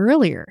far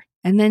earlier.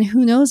 And then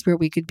who knows where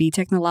we could be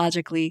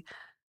technologically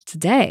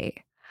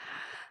today.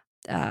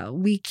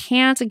 We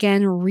can't,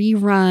 again,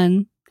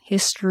 rerun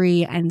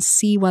history and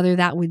see whether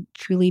that would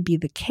truly be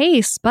the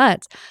case,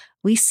 but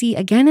we see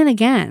again and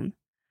again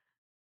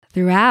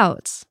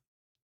throughout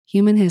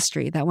human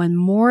history that when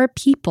more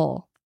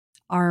people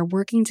are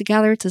working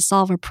together to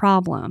solve a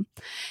problem,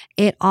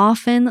 it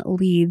often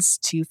leads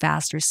to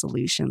faster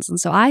solutions. And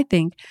so I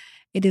think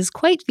it is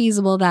quite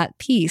feasible that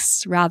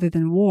peace, rather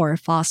than war,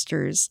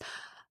 fosters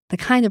the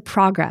kind of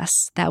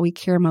progress that we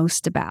care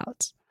most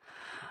about.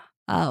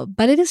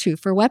 But it is true,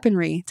 for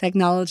weaponry,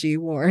 technology,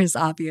 war is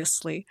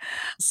obviously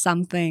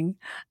something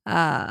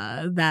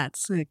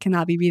that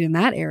cannot be beat in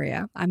that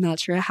area. I'm not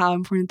sure how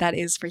important that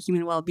is for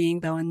human well-being,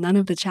 though, and none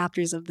of the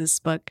chapters of this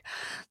book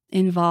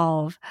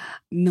involve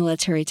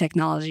military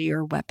technology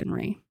or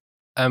weaponry.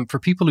 For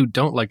people who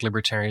don't like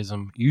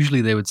libertarianism,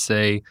 usually they would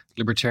say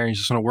libertarians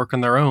just want to work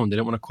on their own. They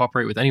don't want to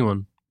cooperate with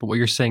anyone. But what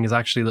you're saying is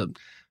actually that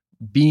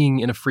being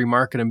in a free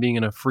market and being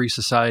in a free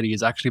society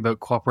is actually about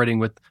cooperating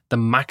with the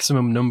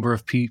maximum number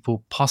of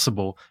people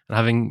possible and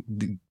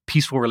having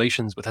peaceful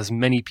relations with as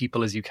many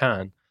people as you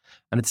can.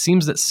 And it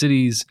seems that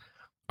cities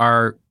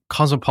are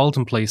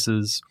cosmopolitan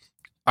places.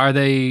 Are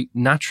they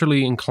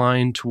naturally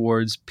inclined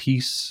towards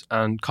peace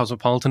and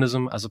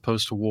cosmopolitanism as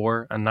opposed to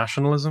war and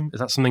nationalism? Is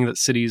that something that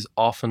cities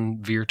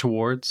often veer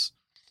towards?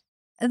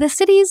 The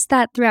cities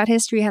that throughout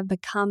history have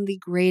become the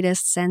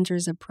greatest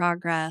centers of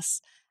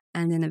progress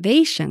and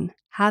innovation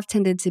have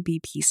tended to be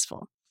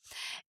peaceful.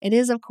 It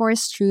is, of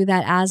course, true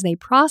that as they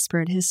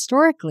prospered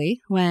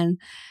historically, when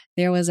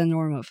there was a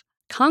norm of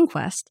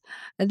conquest,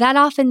 that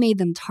often made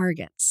them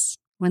targets.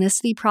 When a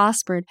city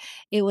prospered,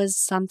 it was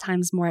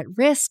sometimes more at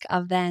risk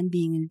of then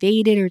being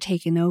invaded or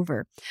taken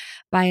over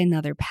by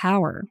another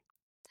power.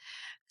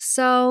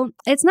 So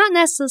it's not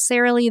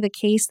necessarily the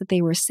case that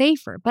they were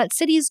safer, but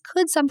cities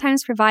could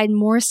sometimes provide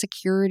more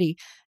security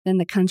than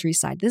the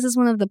countryside. This is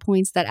one of the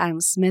points that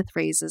Adam Smith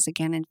raises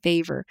again in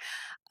favor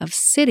of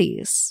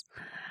cities.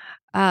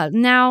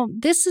 Now,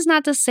 this is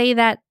not to say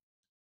that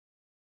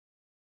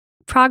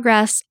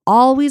progress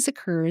always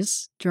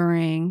occurs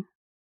during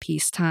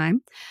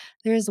peacetime.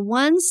 There is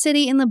one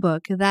city in the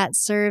book that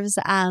serves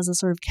as a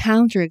sort of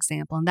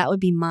counterexample, and that would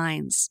be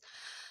Mainz.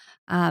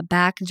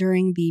 Back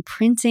during the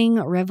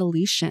printing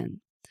revolution,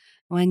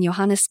 when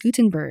Johannes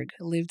Gutenberg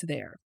lived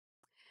there.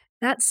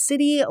 That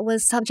city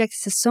was subject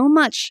to so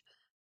much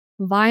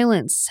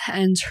violence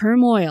and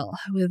turmoil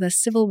with a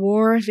civil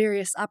war,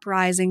 various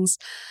uprisings,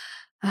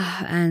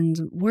 and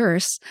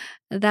worse,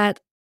 that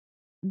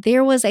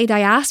there was a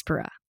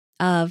diaspora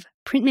of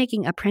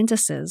printmaking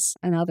apprentices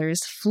and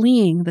others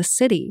fleeing the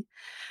city.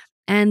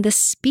 And the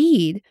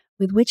speed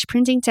with which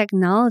printing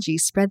technology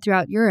spread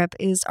throughout Europe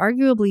is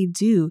arguably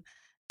due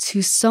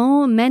to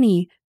so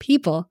many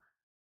people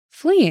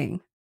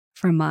fleeing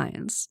from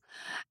mines.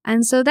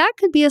 And so that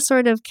could be a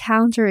sort of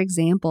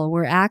counterexample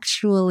where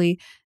actually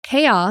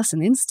chaos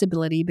and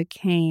instability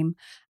became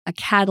a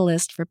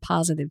catalyst for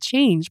positive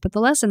change. But the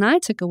lesson I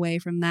took away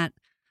from that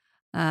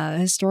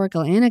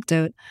historical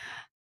anecdote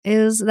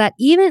is that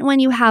even when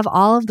you have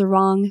all of the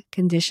wrong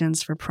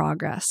conditions for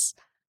progress,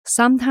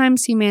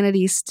 sometimes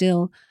humanity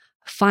still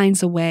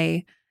finds a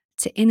way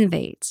to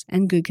innovate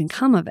and good can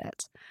come of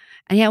it.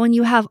 And yet when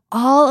you have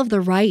all of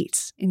the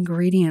right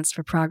ingredients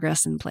for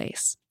progress in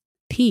place,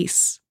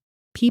 peace,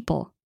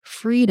 people,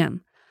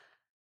 freedom,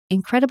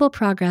 incredible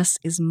progress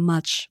is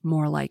much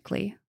more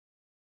likely.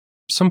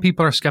 Some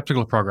people are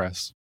skeptical of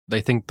progress.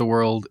 They think the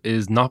world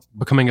is not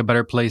becoming a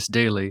better place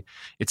daily.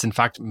 It's in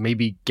fact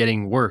maybe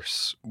getting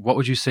worse. What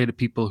would you say to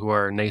people who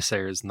are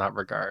naysayers in that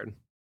regard?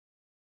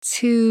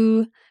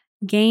 To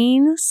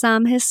gain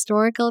some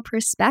historical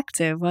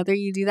perspective, whether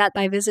you do that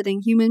by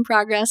visiting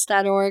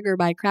humanprogress.org or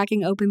by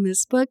cracking open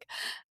this book,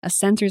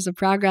 Centers of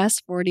Progress,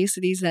 40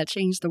 Cities That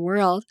Changed the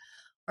World,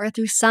 or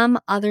through some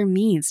other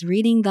means,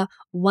 reading the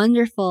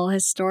wonderful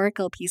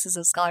historical pieces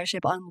of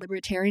scholarship on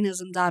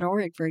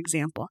libertarianism.org, for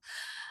example.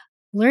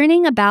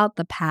 Learning about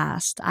the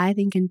past, I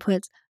think, can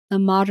put the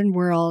modern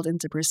world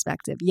into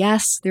perspective.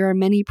 Yes, there are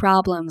many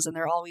problems, and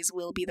there always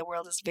will be. The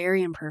world is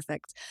very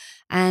imperfect,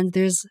 and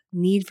there's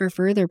need for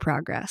further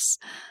progress.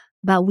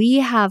 But we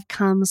have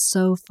come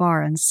so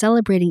far, and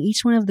celebrating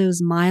each one of those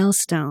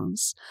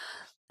milestones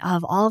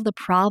of all of the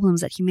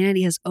problems that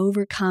humanity has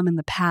overcome in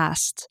the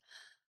past,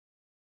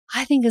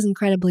 I think is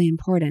incredibly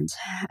important.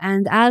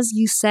 And as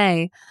you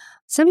say,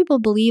 some people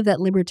believe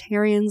that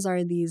libertarians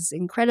are these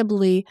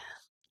incredibly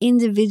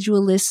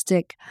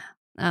individualistic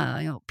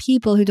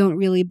people who don't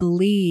really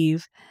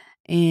believe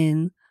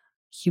in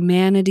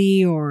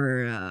humanity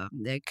or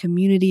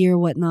community or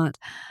whatnot.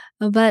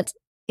 But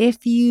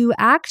if you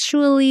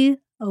actually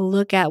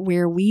look at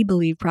where we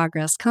believe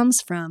progress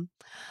comes from,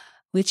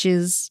 which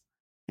is,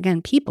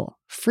 again, people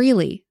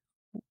freely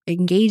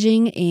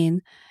engaging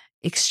in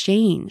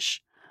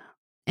exchange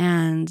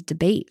and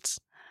debate,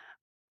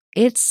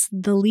 it's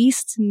the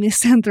least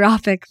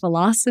misanthropic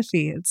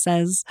philosophy. It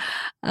says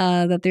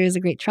that there is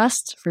a great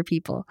trust for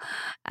people,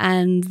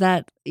 and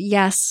that,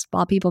 yes,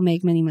 while people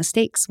make many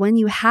mistakes, when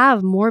you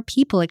have more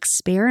people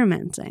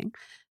experimenting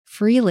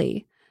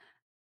freely,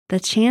 the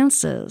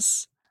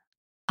chances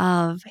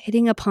of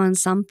hitting upon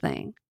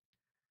something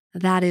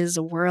that is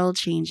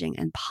world-changing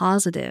and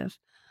positive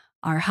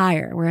are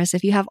higher. Whereas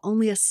if you have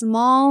only a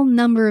small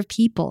number of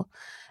people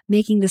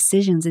making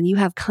decisions and you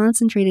have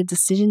concentrated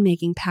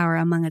decision-making power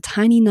among a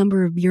tiny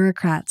number of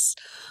bureaucrats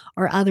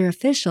or other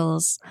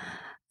officials,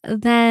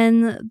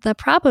 then the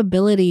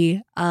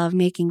probability of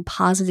making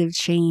positive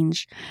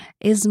change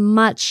is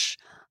much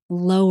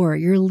lower.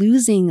 You're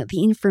losing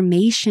the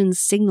information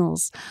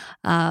signals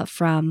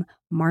from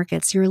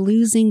markets. You're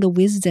losing the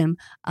wisdom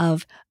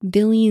of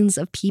billions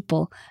of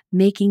people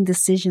making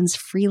decisions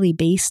freely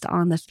based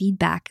on the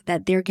feedback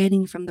that they're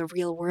getting from the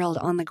real world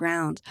on the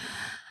ground.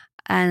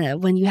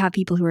 And when you have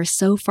people who are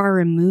so far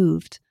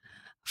removed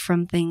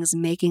from things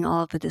making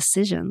all of the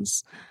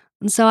decisions.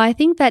 And so I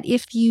think that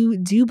if you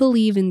do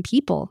believe in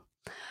people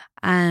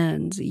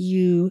and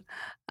you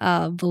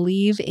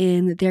believe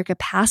in their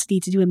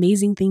capacity to do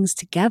amazing things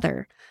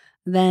together,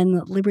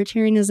 then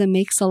libertarianism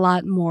makes a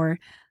lot more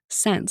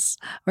sense.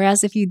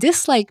 Whereas if you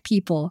dislike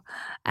people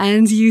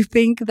and you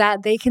think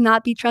that they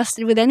cannot be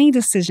trusted with any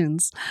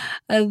decisions,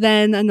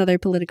 then another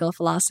political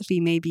philosophy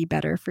may be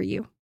better for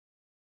you.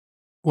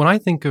 When I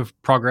think of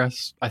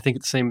progress, I think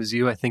it's the same as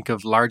you. I think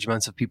of large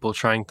amounts of people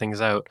trying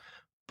things out,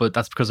 but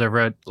that's because I've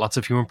read lots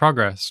of human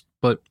progress.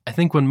 But I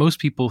think when most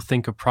people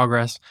think of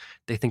progress,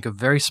 they think of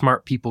very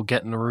smart people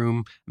get in a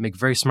room, make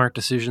very smart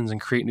decisions and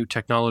create new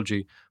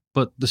technology.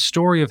 But the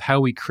story of how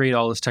we create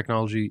all this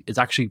technology is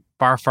actually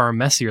far, far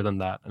messier than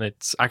that. And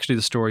it's actually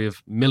the story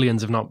of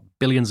millions, if not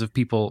billions of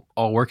people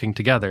all working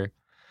together.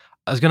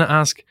 I was going to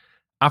ask,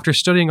 after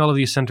studying all of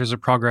these centers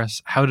of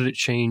progress, how did it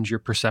change your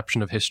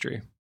perception of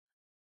history?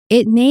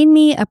 It made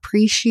me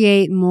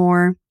appreciate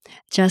more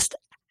just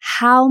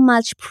how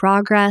much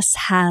progress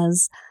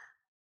has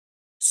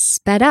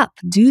sped up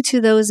due to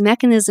those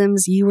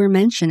mechanisms you were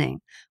mentioning.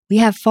 We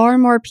have far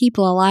more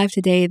people alive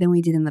today than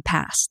we did in the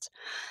past.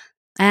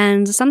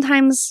 And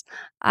sometimes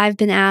I've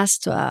been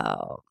asked,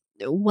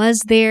 was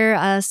there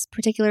a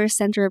particular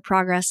center of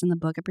progress in the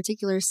book, a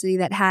particular city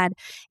that had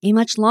a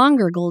much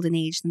longer golden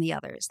age than the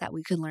others that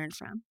we could learn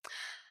from?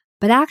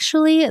 But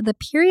actually, the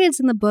periods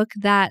in the book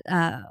that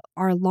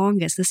are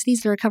longest, the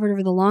cities that are covered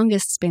over the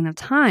longest span of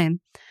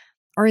time,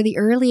 are the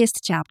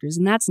earliest chapters.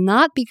 And that's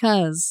not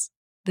because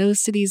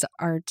those cities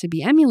are to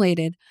be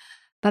emulated,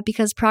 but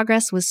because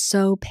progress was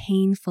so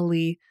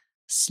painfully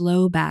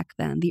slow back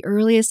then. The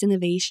earliest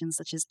innovations,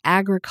 such as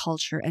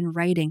agriculture and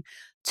writing,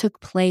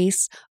 took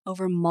place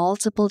over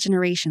multiple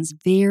generations,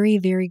 very,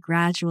 very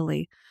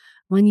gradually.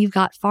 when you've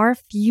got far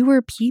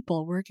fewer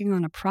people working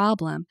on a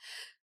problem,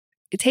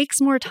 it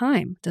takes more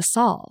time to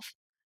solve.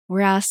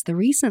 Whereas the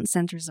recent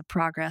centers of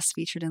progress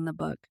featured in the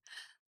book,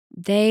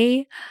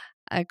 they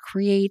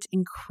create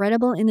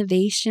incredible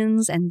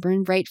innovations and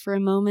burn bright for a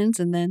moment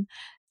and then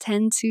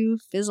tend to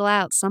fizzle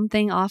out.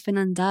 Something often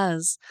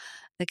undoes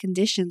the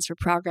conditions for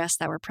progress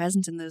that were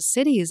present in those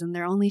cities, and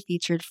they're only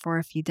featured for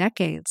a few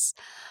decades.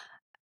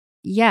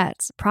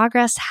 Yet,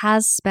 progress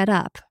has sped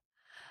up,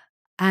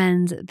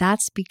 and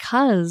that's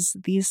because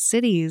these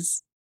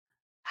cities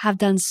have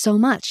done so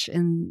much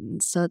in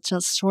such a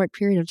short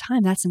period of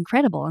time. That's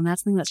incredible, and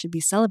that's something that should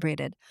be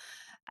celebrated.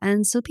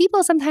 And so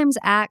people sometimes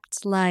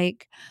act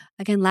like,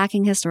 again,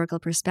 lacking historical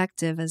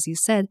perspective, as you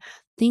said,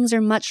 things are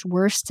much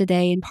worse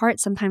today, in part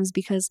sometimes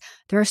because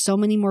there are so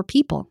many more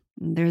people.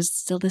 There's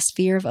still this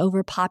fear of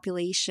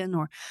overpopulation,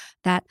 or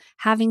that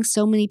having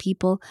so many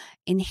people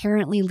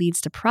inherently leads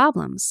to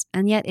problems.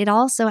 And yet it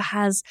also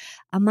has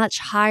a much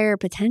higher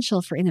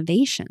potential for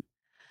innovation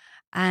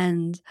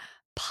and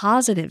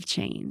positive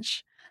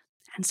change.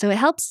 And so it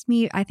helps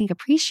me, I think,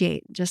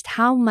 appreciate just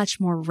how much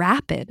more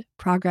rapid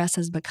progress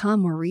has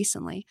become more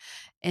recently,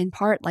 in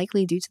part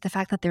likely due to the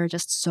fact that there are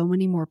just so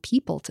many more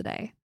people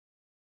today.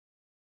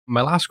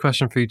 My last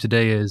question for you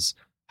today is,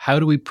 how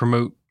do we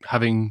promote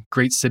having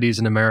great cities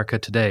in America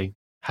today?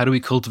 How do we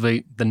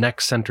cultivate the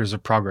next centers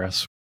of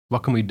progress?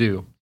 What can we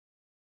do?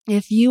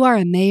 If you are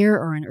a mayor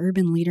or an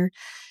urban leader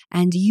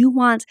and you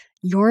want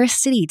your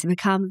city to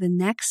become the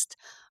next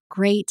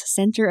great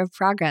center of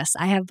progress,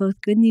 I have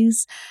both good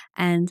news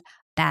and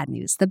bad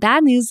news. The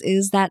bad news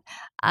is that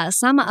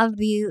some of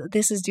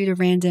this is due to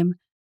random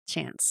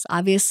chance.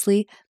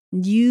 Obviously,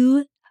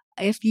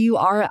 if you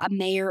are a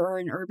mayor or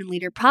an urban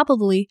leader,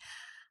 probably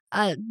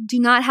do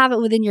not have it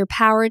within your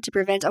power to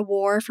prevent a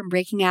war from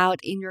breaking out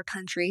in your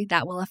country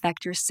that will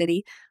affect your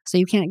city. So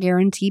you can't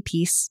guarantee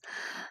peace.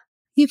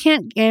 You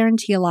can't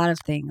guarantee a lot of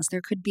things. There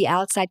could be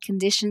outside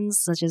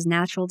conditions such as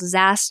natural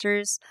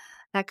disasters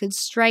that could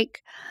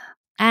strike.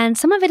 And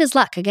some of it is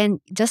luck. Again,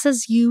 just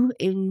as you,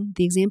 in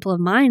the example of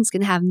mine, is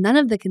going to have none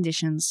of the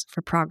conditions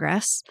for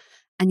progress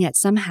and yet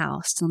somehow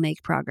still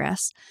make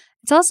progress.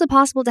 It's also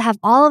possible to have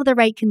all of the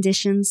right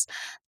conditions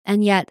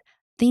and yet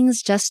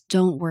things just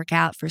don't work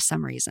out for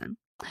some reason.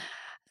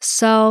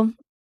 So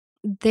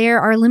there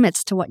are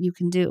limits to what you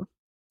can do.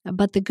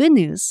 But the good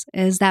news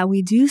is that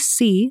we do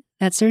see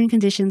that certain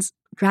conditions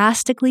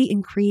drastically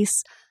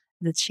increase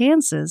the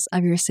chances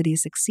of your city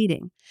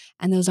succeeding,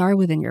 and those are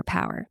within your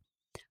power.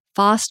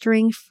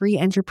 Fostering free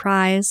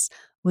enterprise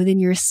within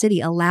your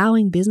city,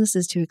 allowing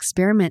businesses to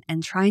experiment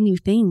and try new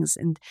things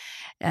and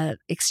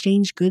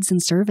exchange goods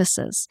and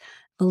services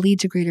will lead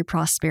to greater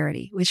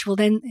prosperity, which will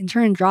then in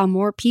turn draw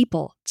more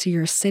people to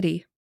your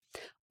city.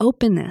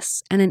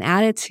 Openness and an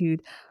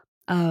attitude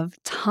of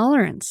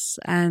tolerance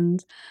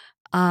and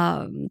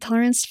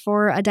tolerance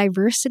for a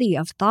diversity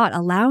of thought,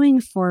 allowing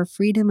for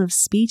freedom of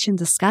speech and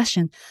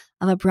discussion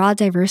of a broad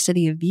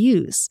diversity of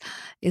views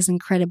is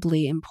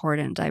incredibly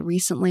important. I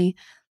recently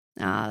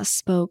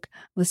spoke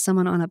with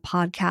someone on a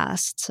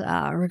podcast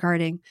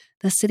regarding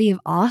the city of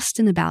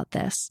Austin about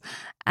this.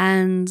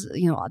 And,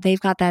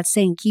 they've got that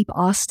saying, keep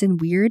Austin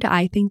weird.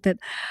 I think that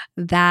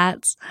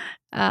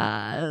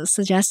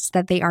suggests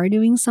that they are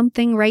doing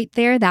something right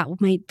there.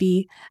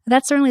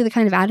 That's certainly the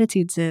kind of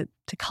attitude to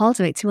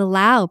cultivate, to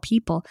allow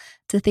people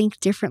to think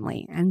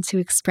differently and to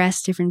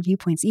express different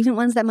viewpoints, even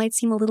ones that might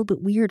seem a little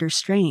bit weird or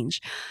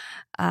strange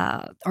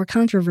or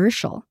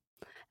controversial.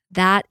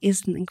 That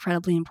is an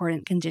incredibly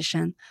important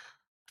condition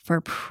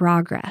for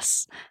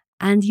progress.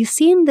 And you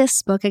see in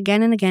this book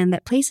again and again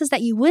that places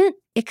that you wouldn't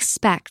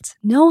expect,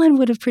 no one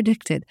would have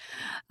predicted,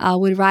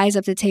 would rise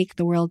up to take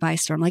the world by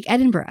storm, like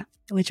Edinburgh,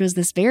 which was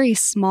this very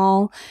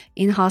small,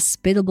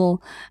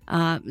 inhospitable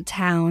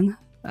town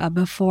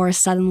before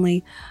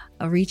suddenly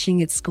reaching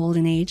its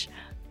golden age.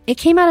 It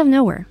came out of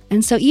nowhere.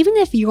 And so even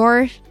if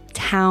your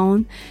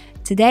town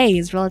today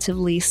is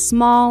relatively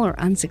small or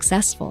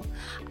unsuccessful,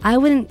 I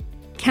wouldn't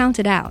count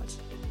it out.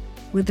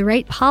 With the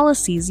right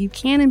policies, you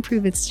can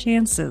improve its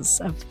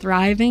chances of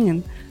thriving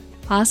and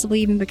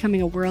possibly even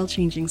becoming a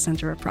world-changing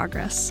center of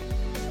progress.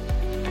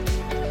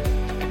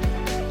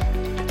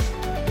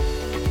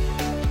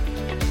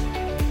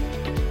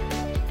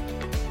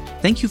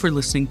 Thank you for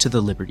listening to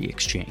The Liberty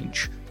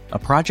Exchange, a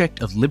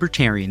project of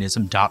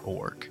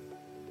libertarianism.org.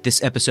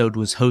 This episode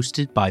was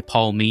hosted by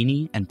Paul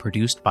Meany and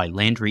produced by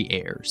Landry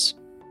Ayers.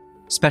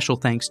 Special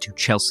thanks to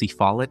Chelsea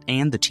Follett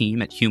and the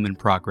team at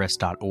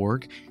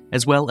humanprogress.org,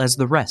 as well as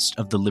the rest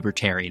of the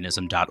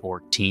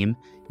libertarianism.org team,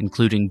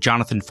 including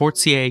Jonathan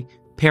Fortier,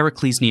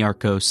 Pericles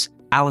Niarchos,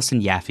 Allison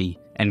Yaffe,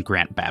 and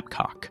Grant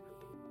Babcock.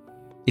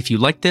 If you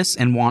like this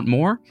and want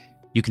more,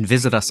 you can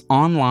visit us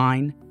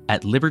online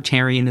at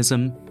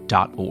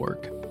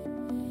libertarianism.org.